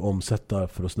behöver du omsätta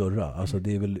för att snurra? Alltså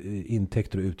det är väl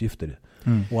intäkter och utgifter.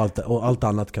 Och allt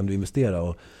annat kan du investera,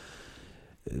 och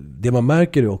det man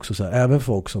märker är också så här, även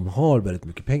folk som har väldigt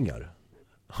mycket pengar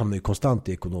hamnar ju konstant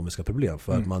i ekonomiska problem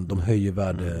för att de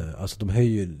höjer alltså de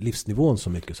höjer livsnivån så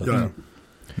mycket så att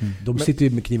de sitter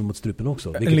ju med kniven mot strupen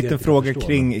också. En liten fråga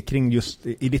kring just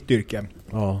i ditt yrke.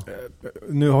 Ja.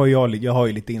 Nu har jag har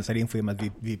ju lite inside-info i och med att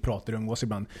vi pratar och umgås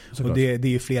ibland. Och det är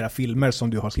ju flera filmer som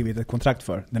du har skrivit ett kontrakt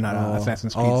för. Den här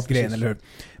Assassin's Creed-grejen, eller hur?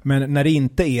 Men när det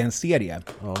inte är en serie,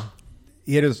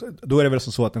 då är det väl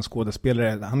så att en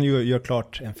skådespelare, han gör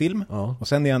klart en film och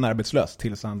sen är han arbetslös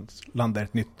tills han landar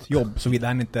ett nytt jobb, såvida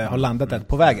han inte har landat ett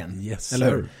på vägen. Yes,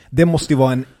 eller hur? Det måste ju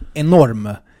vara en enorm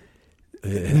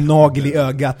nagel i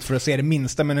ögat för att se det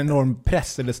minsta, men en enorm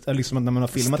press, eller liksom när man har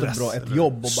filmat ett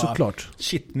jobb och bara, såklart.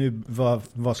 Shit, nu,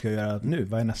 vad ska jag göra nu?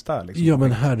 Vad är nästa? Liksom? Ja,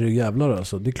 men herre jävlar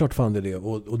alltså. Det är klart fan det är det.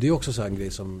 Och det är också så en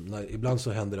grej som, ibland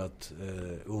så händer det att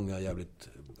unga jävligt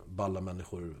balla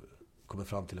människor kommer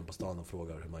fram till en på stan och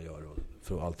frågar hur man gör och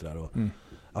för allt det där. Och,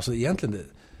 alltså egentligen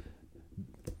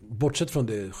bortsett från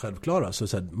det självklara så är det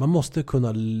så här, man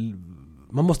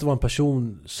måste vara en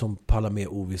person som pallar med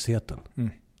ovissheten.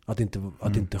 Att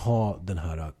inte ha den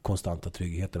här konstanta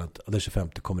tryggheten att den 25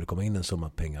 kommer det komma in en summa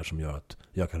pengar som gör att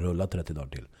jag kan rulla 30 dagar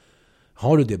till.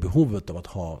 Har du det behovet av att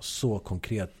ha så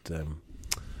konkret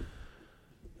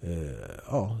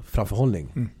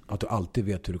framförhållning att du alltid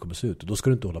vet hur det kommer se ut, då ska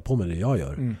du inte hålla på med det jag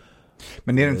gör.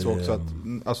 Men är det inte så också att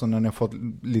alltså när ni har fått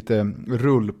lite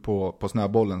rull på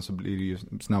snöbollen så blir det ju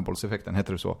snöbollseffekten,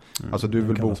 heter det så? Alltså du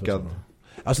vill boka.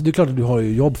 Alltså det är klart att du har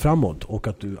ju jobb framåt, och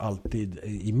att du alltid,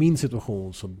 i min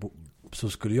situation så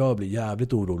skulle jag bli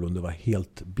jävligt orolig om det var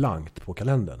helt blankt på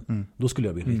kalendern. Då skulle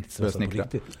jag bli riktigt stressad på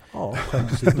riktigt. Ja,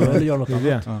 eller göra något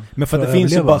annat. Ja. Men för att det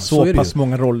finns ju bara så pass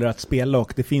många roller att spela,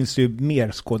 och det finns ju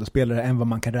mer skådespelare än vad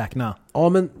man kan räkna. Ja,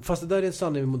 men fast det där är en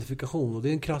sanning med modifikation, och det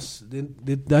är en krass,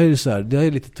 det där är så här, det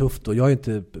är lite tufft, och jag är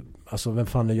inte, alltså vem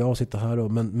fan är jag att sitta här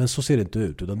och, men så ser det inte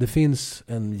ut, utan det finns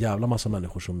en jävla massa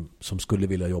människor som skulle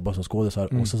vilja jobba som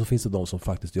skådisar, och sen så finns det de som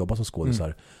faktiskt jobbar som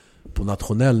skådisar på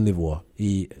nationell nivå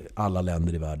i alla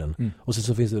länder i världen. Och sen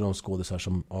så finns det de skådisar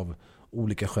som av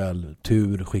olika skäl,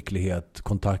 tur, skicklighet,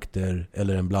 kontakter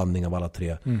eller en blandning av alla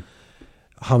tre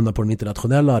hamnar på den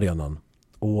internationella arenan.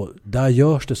 Och där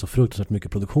görs det så fruktansvärt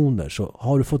mycket produktioner. Så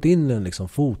har du fått in en liksom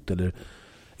fot, eller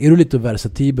är du lite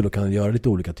versatibel och kan göra lite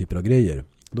olika typer av grejer,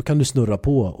 då kan du snurra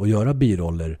på och göra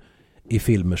biroller i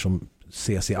filmer som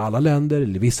ses i alla länder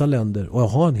eller i vissa länder och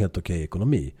ha en helt okej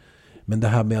ekonomi. Men det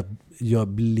här med att jag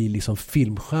blir liksom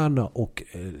filmstjärna och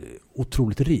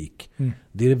otroligt rik,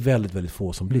 det är det väldigt, väldigt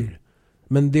få som blir.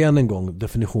 Men det är en gång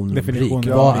definitionen av rik.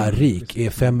 Vad är rik? Är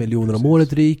 5 miljoner om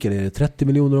året rik? Eller är det 30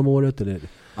 miljoner om året? Eller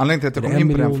anledningen till att jag kom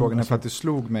in på den frågan är för att det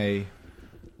slog mig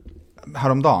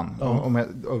häromdagen. Om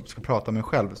jag ska prata med mig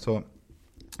själv, så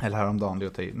eller häromdagen,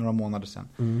 det är några månader sedan,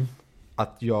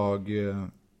 att jag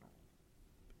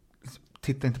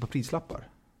tittar inte på prislappar.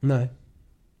 Nej.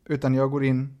 Utan jag går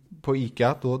in på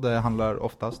ICA då, där jag handlar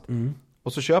oftast.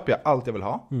 Och så köper jag allt jag vill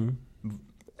ha.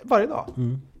 Varje dag.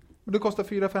 Och det kostar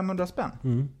 400-500 spänn.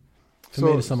 För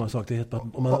mig är det samma sak. Det är helt,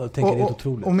 om man tänker det är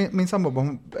otroligt. Och min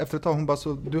sambo, efter ett tag, hon bara,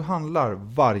 så du handlar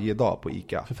varje dag på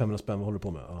ICA. För 500 spänn, vad håller du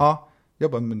på med? Ja.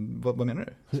 Jag bara, men vad menar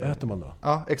du? Hur äter man då?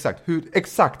 Ja, exakt.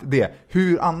 Exakt det.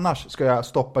 Hur annars ska jag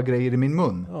stoppa grejer i min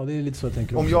mun? Ja, det är lite så jag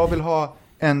tänker också. Om jag vill ha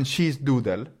en cheese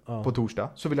doodle på torsdag,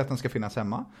 så vill jag att den ska finnas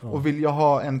hemma. Och vill jag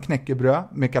ha en knäckebröd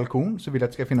med kalkon, så vill jag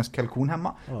att det ska finnas kalkon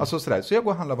hemma. Alltså sådär. Så jag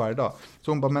går och handlar varje dag.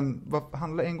 Så hon bara, men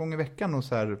handla en gång i veckan och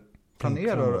så här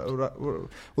planera.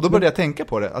 Och då började jag tänka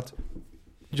på det, att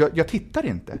jag tittar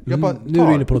inte. Jag bara nu är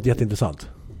du inne på något jätteintressant.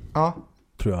 Ja.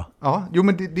 Tror jag. Ja, jo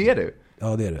men det är det.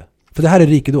 Ja, det är det. För det här är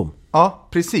rikedom. Ja,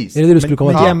 precis. Är det du skulle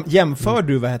komma till? Jämför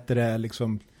du, vad heter det,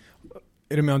 liksom...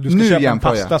 Är det med om du ska nu köpa en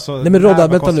pasta så... Nej men Rodda,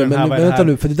 vänta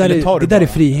nu, för det där är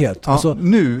frihet. Ja, alltså,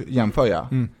 nu jämför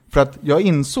jag. För att jag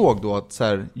insåg då att så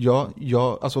här,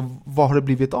 alltså, vad har det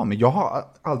blivit av mig? Jag har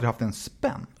aldrig haft en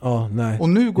spänn. Ja, nej. Och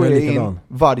nu går jag in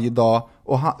varje dag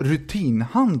och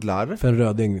rutinhandlar för en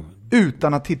röding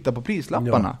utan att titta på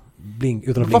prislapparna. Utan att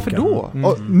blinka. Varför då?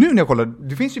 Och nu när jag kollar,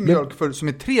 det finns ju mjölk som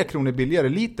är 3 kronor billigare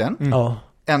liten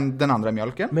än den andra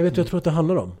mjölken. Men vet du, jag tror att det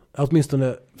handlar om,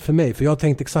 åtminstone för mig, för jag har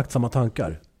tänkt exakt samma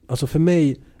tankar. Alltså för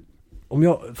mig, om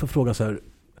jag får fråga så här,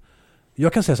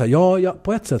 jag kan säga så här, jag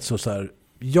på ett sätt så här,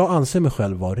 jag anser mig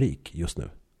själv vara rik just nu.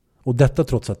 Och detta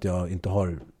trots att jag inte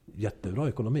har jättebra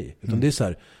ekonomi. Utan det är så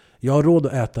här, jag har råd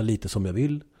att äta lite som jag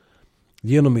vill.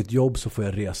 Genom mitt jobb så får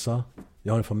jag resa.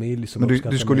 Jag har en familj som... Men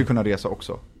du skulle ju kunna resa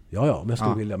också. Ja, men jag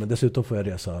skulle vilja. Men dessutom får jag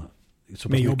resa så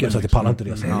mycket så att jag pallar inte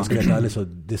resa. Jag ska vara ärlig, så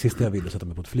det sista jag vill är att sätta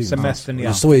mig på ett flyg.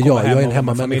 Semestern så är jag är en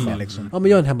hemmamänniska. Liksom. Ja,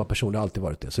 men jag är en hemmaperson, jag har alltid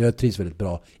varit det. Så jag trivs väldigt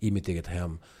bra i mitt eget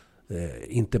hem.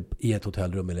 Inte i ett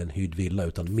hotellrum eller en hyrd villa,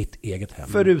 utan mitt eget hem.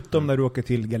 Förutom när du åker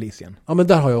till Galicien. Ja, men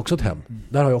där har jag också ett hem.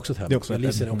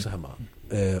 Galicien är också hemma.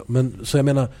 Men så jag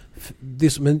menar,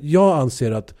 men jag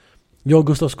anser att jag,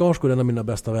 Gustav Skarsgård, en av mina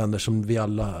bästa vänner som vi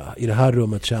alla i det här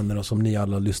rummet känner och som ni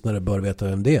alla lyssnare bör veta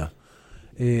vem det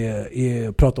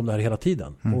är, pratar om det här hela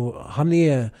tiden. Och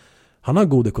han har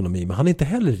god ekonomi, men han är inte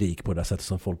heller rik på det sättet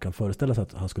som folk kan föreställa sig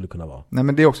att han skulle kunna vara. Nej,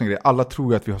 men det är också en grej. Alla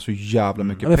tror ju att vi har så jävla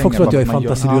mycket pengar. Men folk tror att jag är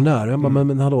fantasiljonär.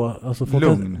 Men hallå, alltså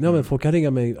folk kan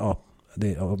ringa mig. Ja,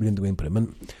 jag vill inte gå in på det.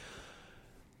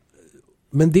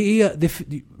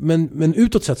 Men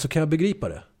utåt sett så kan jag begripa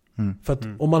det. För att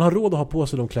om man har råd att ha på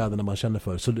sig de kläderna man känner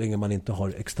för, så länge man inte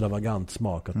har extravagant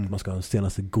smak, att man ska ha den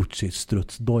senaste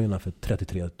Gucci-strutsdojorna för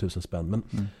 33 000 spänn.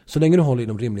 Men så länge du håller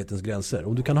inom rimlighetens gränser,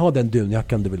 och du kan ha den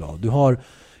dunjackan du vill ha, du har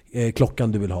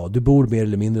klockan du vill ha, du bor mer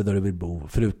eller mindre där du vill bo,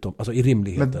 förutom, alltså i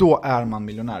rimligheten. Men då är man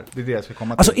miljonär, det är det jag ska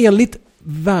komma till. Alltså enligt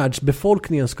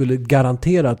världsbefolkningen skulle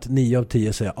garantera att 9 av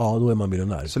 10 säger ja, då är man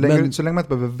miljonär. Så länge man inte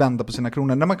behöver vända på sina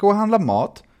kronor. När man går och handla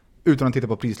mat utan att titta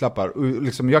på prislappar. Och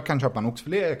liksom, jag kan köpa en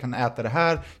oxfilé, jag kan äta det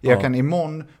här, jag kan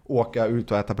imorgon åka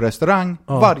ut och äta på restaurang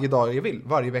varje dag jag vill,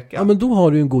 varje vecka. Ja, men då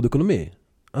har du ju en god ekonomi.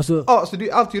 Alltså, alltså det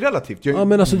är alltid relativt. Ja,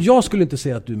 men alltså jag skulle inte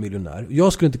säga att du är miljonär.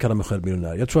 Jag skulle inte kalla mig själv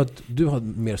miljonär. Jag tror att du har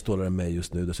mer stålar än mig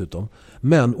just nu dessutom.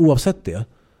 Men oavsett det,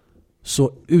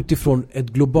 så utifrån ett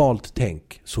globalt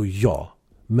tänk, så ja.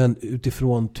 Men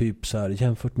utifrån typ så här,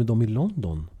 jämfört med dem i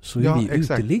London, så är vi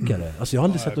uteliggare. Alltså jag har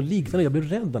aldrig sett något liknande. Jag blev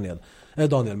rädd,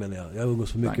 Daniel menar jag. Jag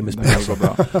umgås för mycket med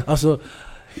spelare. Alltså,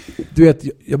 du vet,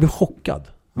 jag blev chockad.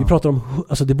 Vi pratar om,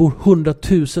 alltså det bor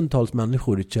 100,000-tals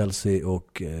människor i Chelsea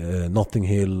och Notting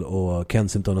Hill och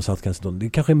Kensington och South Kensington. Det är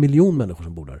kanske 1 miljon människor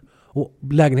som bor där. Och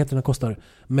lägenheterna kostar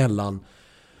mellan,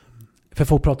 för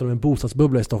folk pratar om en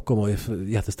bostadsbubbla i Stockholm och är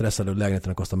jättestressade, och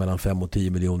lägenheterna kostar mellan 5 och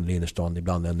 10 miljoner i innerstan,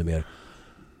 ibland ännu mer.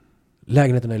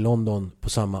 Lägenheterna i London på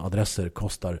samma adresser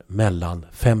kostar mellan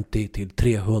 50 till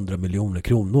 300 miljoner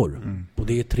kronor. Och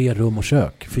det är 3 rum och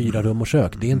kök, 4 rum och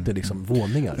kök. Det är inte liksom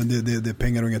våningar. Men det är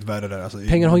pengar och inget värde där. Alltså,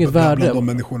 pengar har inget värde.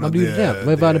 Man blir rädd.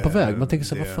 Vad är värdet på väg? Man tänker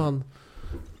sig, vad fan.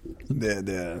 Det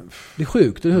är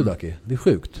sjukt, eller hur, Daki? Det är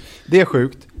sjukt. Det är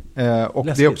sjukt. Och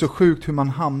läskigt. Det är också sjukt hur man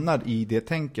hamnar i det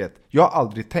tänket. Jag har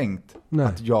aldrig tänkt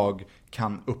att jag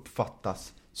kan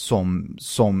uppfattas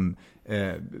som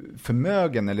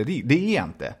förmögen eller rik. Det är jag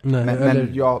inte. Nej,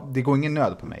 men det går ingen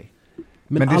nöd på mig.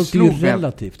 Men allt är ju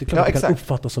relativt. Det är klart att man kan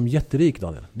uppfattas som jätterik,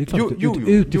 Daniel. Det är klart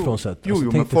utifrån sett.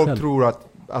 Jo, men folk tror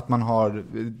att man har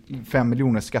 5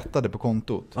 miljoner skattade på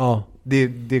kontot. Ja.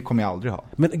 Det kommer jag aldrig ha.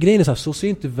 Men grejen är så ser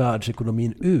inte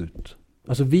världsekonomin ut.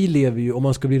 Alltså vi lever ju, om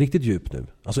man ska bli riktigt djup nu,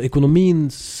 alltså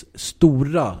ekonomins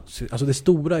det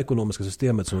stora ekonomiska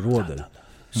systemet som råder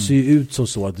ser ut som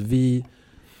så att vi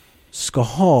ska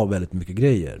ha väldigt mycket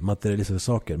grejer, materialistiska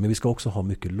saker, men vi ska också ha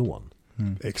mycket lån.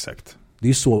 Exakt. Det är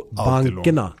ju så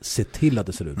bankerna ser till att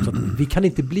det ser ut. Så att vi kan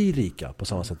inte bli rika på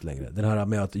samma sätt längre. Det här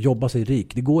med att jobba sig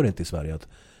rik, det går inte i Sverige att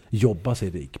jobba sig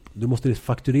rik. Du måste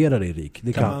fakturera dig rik.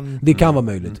 Det kan vara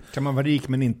möjligt. Kan man vara rik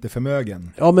men inte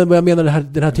förmögen? Ja, men vad jag menar,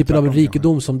 den här typen av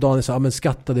rikedom som Daniel sa, men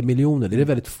skattade miljoner. Det är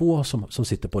väldigt få som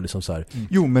sitter på liksom så här.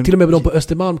 Jo, men till och med de på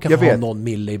Östermalm kan ha någon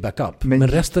mille i backup. Men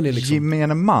resten är liksom...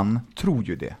 Gemene man tror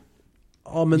ju det.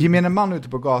 Ja, men, gemene man ute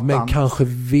på gatan. Men kanske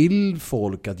vill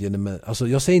folk att alltså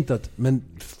jag säger inte att, men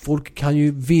folk kan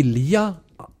ju vilja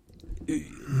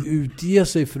utge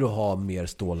sig för att ha mer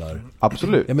stålar.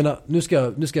 Absolut. Jag menar, nu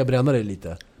ska jag bränna dig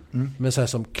lite. Men så här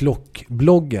som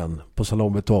klockbloggen på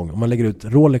Salon Betong, om man lägger ut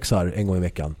Rolexar en gång i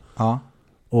veckan. Ja.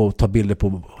 Och tar bilder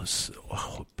på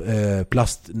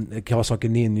plast, Kawasaki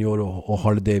Ninjor och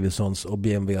Harley Davidsons och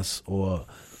BMWs och...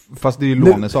 Fast det är ju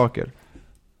lånesaker.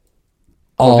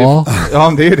 Ja.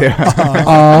 Ja, det är ju det.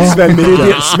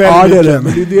 Men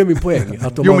det är min poäng.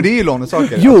 Att men det är ju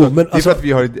lånesaker. Jo, alltså, men, alltså, att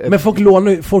vi har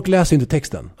men folk läser ju inte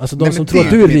texten. Alltså de som tror att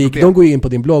du är rik, de går in på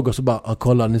din blogg och så bara,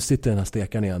 kolla, nu sitter den här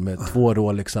stekaren igen med 2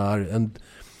 Rolexar,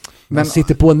 man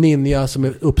sitter på en Ninja som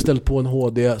är uppställd på en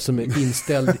HD, som är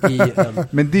inställd i en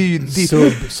men det är ju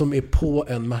sub som är på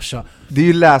en Merca. Det är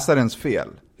ju läsarens fel.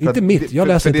 Inte mitt, jag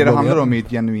läser inte det handlar om ett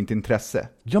genuint intresse.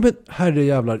 Ja, men herre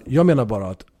jävlar, jag menar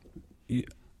bara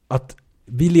att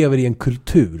vi lever i en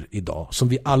kultur idag som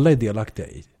vi alla är delaktiga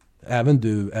i. Även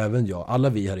du, även jag, alla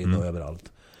vi här inne och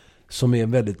överallt. Som är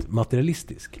väldigt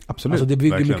materialistisk. Absolut. Alltså det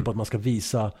bygger mycket på att man ska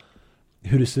visa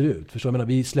hur det ser ut. För jag menar,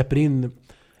 vi släpper in...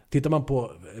 Tittar man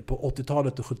på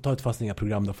 80-talet och 70-talet fanns det inga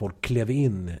program där folk klev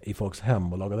in i folks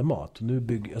hem och lagade mat.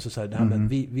 Nu alltså så här, det här med,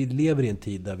 vi lever i en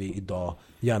tid där vi idag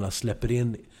gärna släpper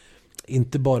in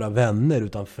inte bara vänner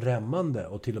utan främmande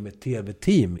och till och med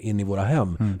tv-team in i våra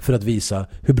hem för att visa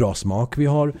hur bra smak vi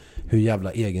har, hur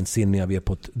jävla egensinniga vi är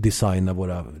på att designa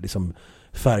våra liksom,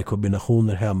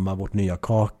 färgkombinationer hemma, vårt nya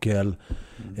kakel.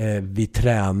 Vi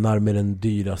tränar med den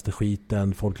dyraste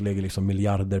skiten. Folk lägger liksom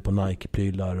miljarder på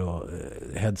Nike-prylar och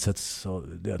headsets och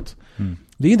det.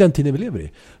 Det är den tiden vi lever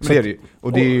i. Så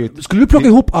skulle du plocka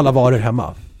ihop alla varor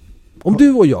hemma? Om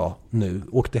du och jag nu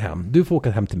åkte hem, du får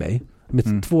åka hem till mig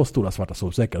med 2 stora svarta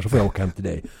sovsäckar, så får jag åka hem till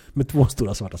dig med 2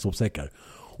 stora svarta sovsäckar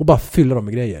och bara fylla dem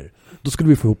med grejer. Då skulle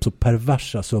vi få ihop så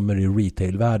perversa summor i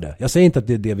retailvärde. Jag säger inte att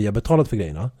det är det vi har betalat för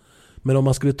grejerna, men om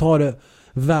man skulle ta det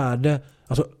värde,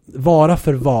 alltså vara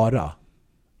för vara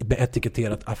med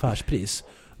etiketterat affärspris,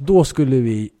 då skulle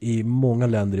vi i många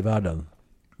länder i världen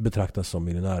betraktas som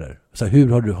miljonärer. Så hur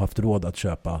har du haft råd att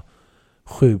köpa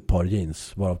 7 par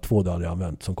jeans, varav 2 du aldrig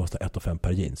använt, som kostar 1 500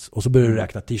 per jeans. Och så börjar du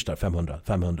räkna t-shirt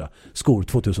 500, skor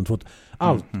 2000,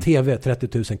 allt, tv 30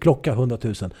 000, klocka 100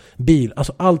 000, bil,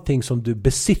 alltså allting som du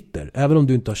besitter, även om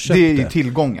du inte har köpt det. Det är ju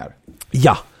tillgångar.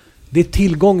 Ja, det är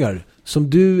tillgångar som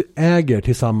du äger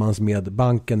tillsammans med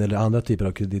banken eller andra typer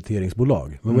av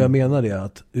krediteringsbolag. Men vad jag menar är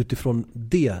att utifrån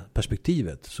det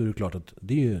perspektivet så är det klart att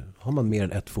det är ju, har man mer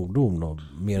än ett fordon och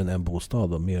mer än en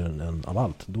bostad och mer än en av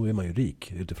allt, då är man ju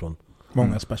rik utifrån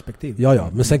mångas perspektiv. Ja,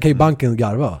 men sen kan ju banken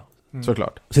garva.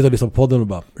 Såklart. Sitta och lyssna på podden och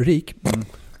bara, rik. Men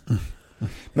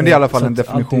det är i alla fall en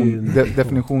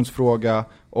definitionsfråga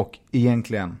och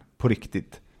egentligen på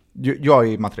riktigt.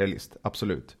 Jag är materialist,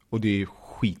 absolut. Och det är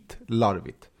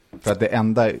skitlarvigt. För att det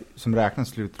enda som räknas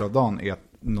i slutet av dagen är att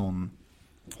någon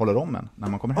håller om en när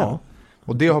man kommer hem.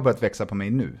 Och det har börjat växa på mig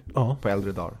nu, på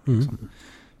äldre dagar. Liksom.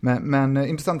 Men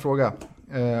intressant fråga.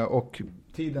 Och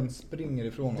tiden springer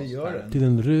ifrån oss.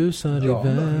 Tiden rusar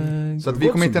iväg. Så att vi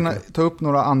kommer inte ta upp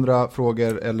några andra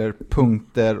frågor eller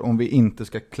punkter om vi inte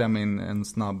ska klämma in en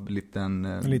snabb liten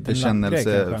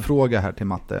bekännelsefråga här till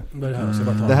Matte.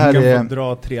 Det här är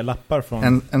dra 3 lappar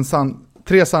från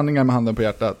 3 sanningar med handen på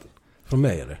hjärtat. Från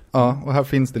mig eller? Ja, och här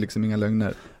finns det liksom inga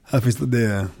lögner. Här finns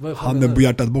det handen på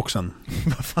hjärtat-boxen.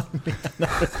 Vad fan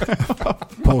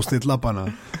Post-it-lapparna.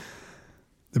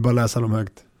 Det är bara att läsa dem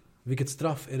högt. Vilket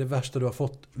straff är det värsta du har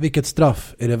fått? Vilket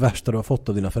straff är det värsta du har fått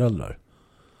av dina föräldrar?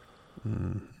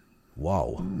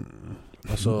 Wow.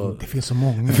 Alltså, det finns så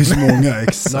många. Det finns så många,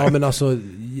 exakt.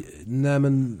 Nej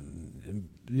men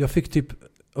jag fick typ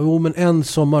men en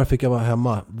sommar fick jag vara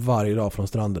hemma varje dag från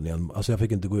stranden igen. Alltså jag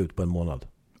fick inte gå ut på en månad.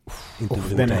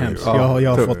 Den är hemskt.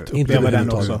 Jag har fått uppleva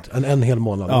den också. En hel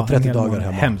månad, 30 dagar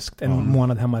hemma. Hemskt. En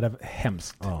månad hemma, det är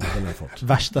hemskt. Ja, den har jag fått.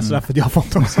 Värsta straffet jag har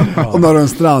fått också. Och när du en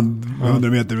strand 100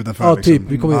 meter utanför. Ja, liksom. Typ.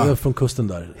 Vi kom ju från kusten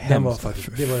där. Den var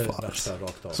faktiskt, det var det värsta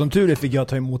rakt av. Som tur är fick jag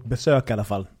ta emot besök i alla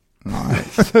fall.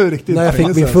 Nej, jag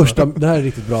fick min första, det här är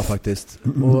riktigt bra faktiskt.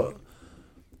 Och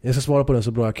Jag ska svara på den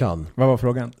så bra jag kan. Vad var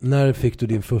frågan? När fick du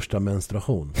din första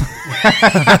menstruation?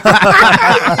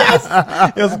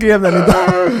 Jag skrev den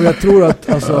idag. Och jag tror att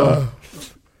alltså,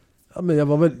 ja, men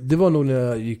det var nog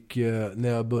när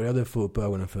jag började få upp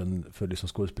ögonen för liksom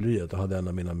skådespeleriet och hade en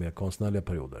av mina mer konstnärliga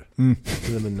perioder.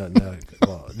 Så när jag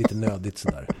var lite nödigt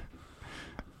sådär.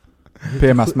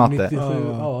 PMS-matte.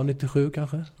 97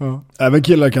 kanske. Ja. Även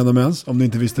killar kan ha mens, om ni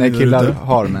inte visste. Nej, killar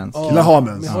har mens. Killar har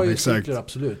mens, men har ju exakt. cykler,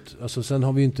 absolut. Alltså, sen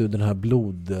har vi ju inte den här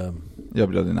blod... Jag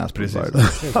blev din näsblod varje dag.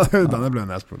 Den blev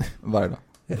näsblod. Varje dag.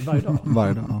 Varje dag?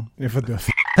 Varje dag, ja. Det är för att du har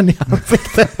fan i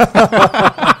ansiktet.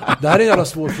 Det här är en jävla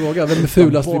svår fråga. Vem är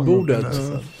fulast vid bordet?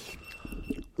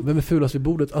 Vem är fulast vid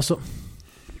bordet? Alltså...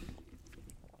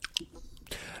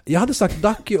 Jag hade sagt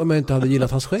Ducky om jag inte hade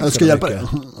gillat hans skägg. Jag ska hjälpa dig.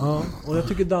 Ja, och jag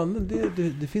tycker Danne,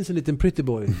 det finns en liten pretty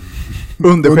boy.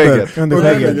 Under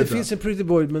skägget. Det finns en pretty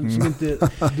boy, men som inte,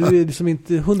 du är liksom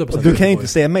inte 100%. Och du kan inte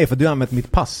säga mig för du har använt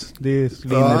mitt pass. Det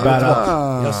skulle innebära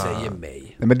att... Jag säger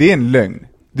mig. Nej, men det är en lögn.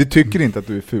 Du tycker inte att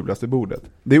du är fulast i bordet.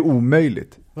 Det är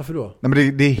omöjligt. Varför då? Nej,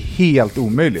 men det är helt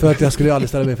omöjligt. För att jag skulle aldrig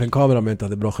ställa mig för en kamera om jag inte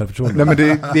hade bra självförtroende.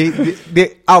 Nej, men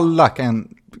alla kan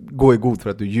gå i god för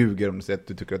att du ljuger om du säger att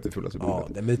du tycker att du är fulast i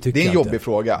bordet. Ja, men det är en jobbig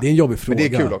fråga. Det är en jobbig fråga.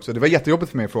 Men det är kul också. Det var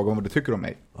jättejobbigt för mig att fråga om vad du tycker om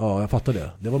mig. Ja, jag fattar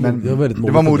det. Det var väldigt modigt.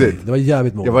 Det var modigt. Det var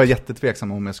jävligt modigt. Jag var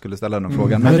jättetveksam om jag skulle ställa den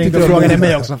frågan. Men jag tänkte frågan är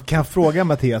mig också. Kan jag fråga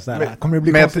Mattias där? Kommer det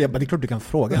bli konstigt? Det är klart du kan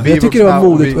fråga. Jag tycker det var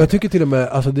modigt. Och jag tycker till och med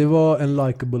alltså det var en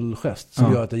likable gest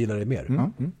som gör att jag gillar det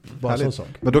mer. Bara sån sak.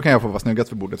 Men då kan jag få vara snyggast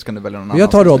för bordet, så kan du välja någon annan.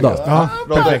 Jag tar Rodda.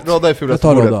 Rodda är fulast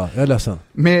för bordet. Jag är ledsen.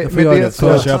 Med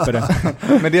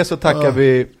det så tackar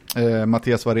vi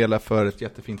Mattias Varela för ett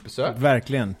jättefint besök.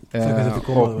 Verkligen.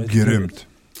 Grymt.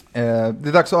 Det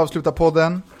är dags att avsluta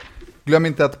podden. Glöm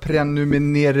inte att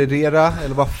prenumerera,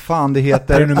 eller vad fan det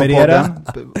heter. Prenumerera.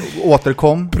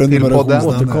 Återkom till podden.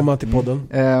 Återkomma till podden.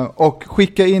 Och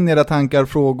skicka in era tankar,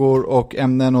 frågor och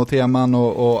ämnen och teman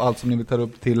och allt som ni vill ta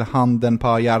upp till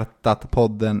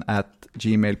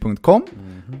handenpahjärtatpodden@gmail.com.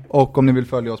 Och om ni vill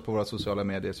följa oss på våra sociala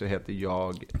medier så heter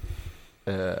jag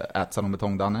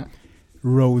 @salongbetongdanne.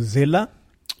 Rosilla.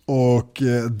 Och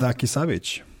Ducky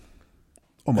Savage.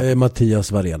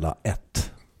 Mattias Varela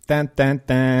 1. Ha det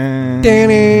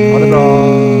bra.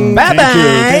 Bye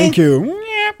bye. Thank you.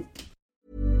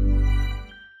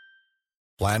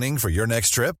 Planning for your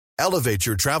next trip? Elevate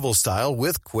your travel style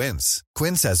with Quince.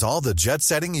 Quince has all the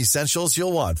jet-setting essentials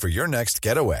you'll want for your next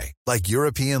getaway, like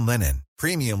European linen,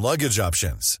 premium luggage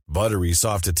options, buttery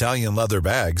soft Italian leather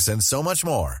bags, and so much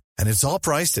more. And it's all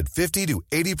priced at 50 to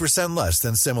 80% less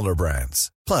than similar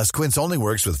brands. Plus, Quince only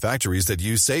works with factories that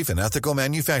use safe and ethical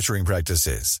manufacturing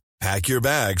practices. Pack your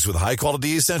bags with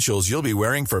high-quality essentials you'll be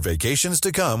wearing for vacations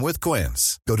to come with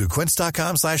Quince. Go to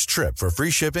quince.com/trip for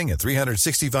free shipping and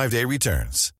 365-day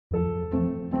returns.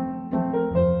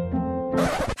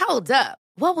 Hold up.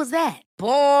 What was that?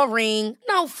 Boring.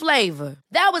 No flavor.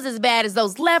 That was as bad as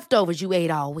those leftovers you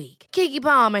ate all week. Keke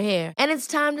Palmer here. And it's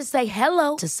time to say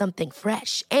hello to something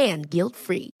fresh and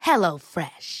guilt-free. Hello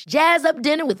Fresh. Jazz up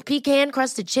dinner with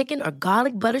pecan-crusted chicken or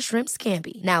garlic butter shrimp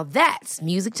scampi. Now that's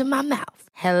music to my mouth.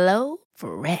 Hello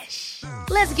Fresh.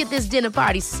 Let's get this dinner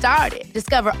party started.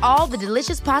 Discover all the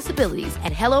delicious possibilities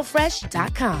at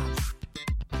HelloFresh.com.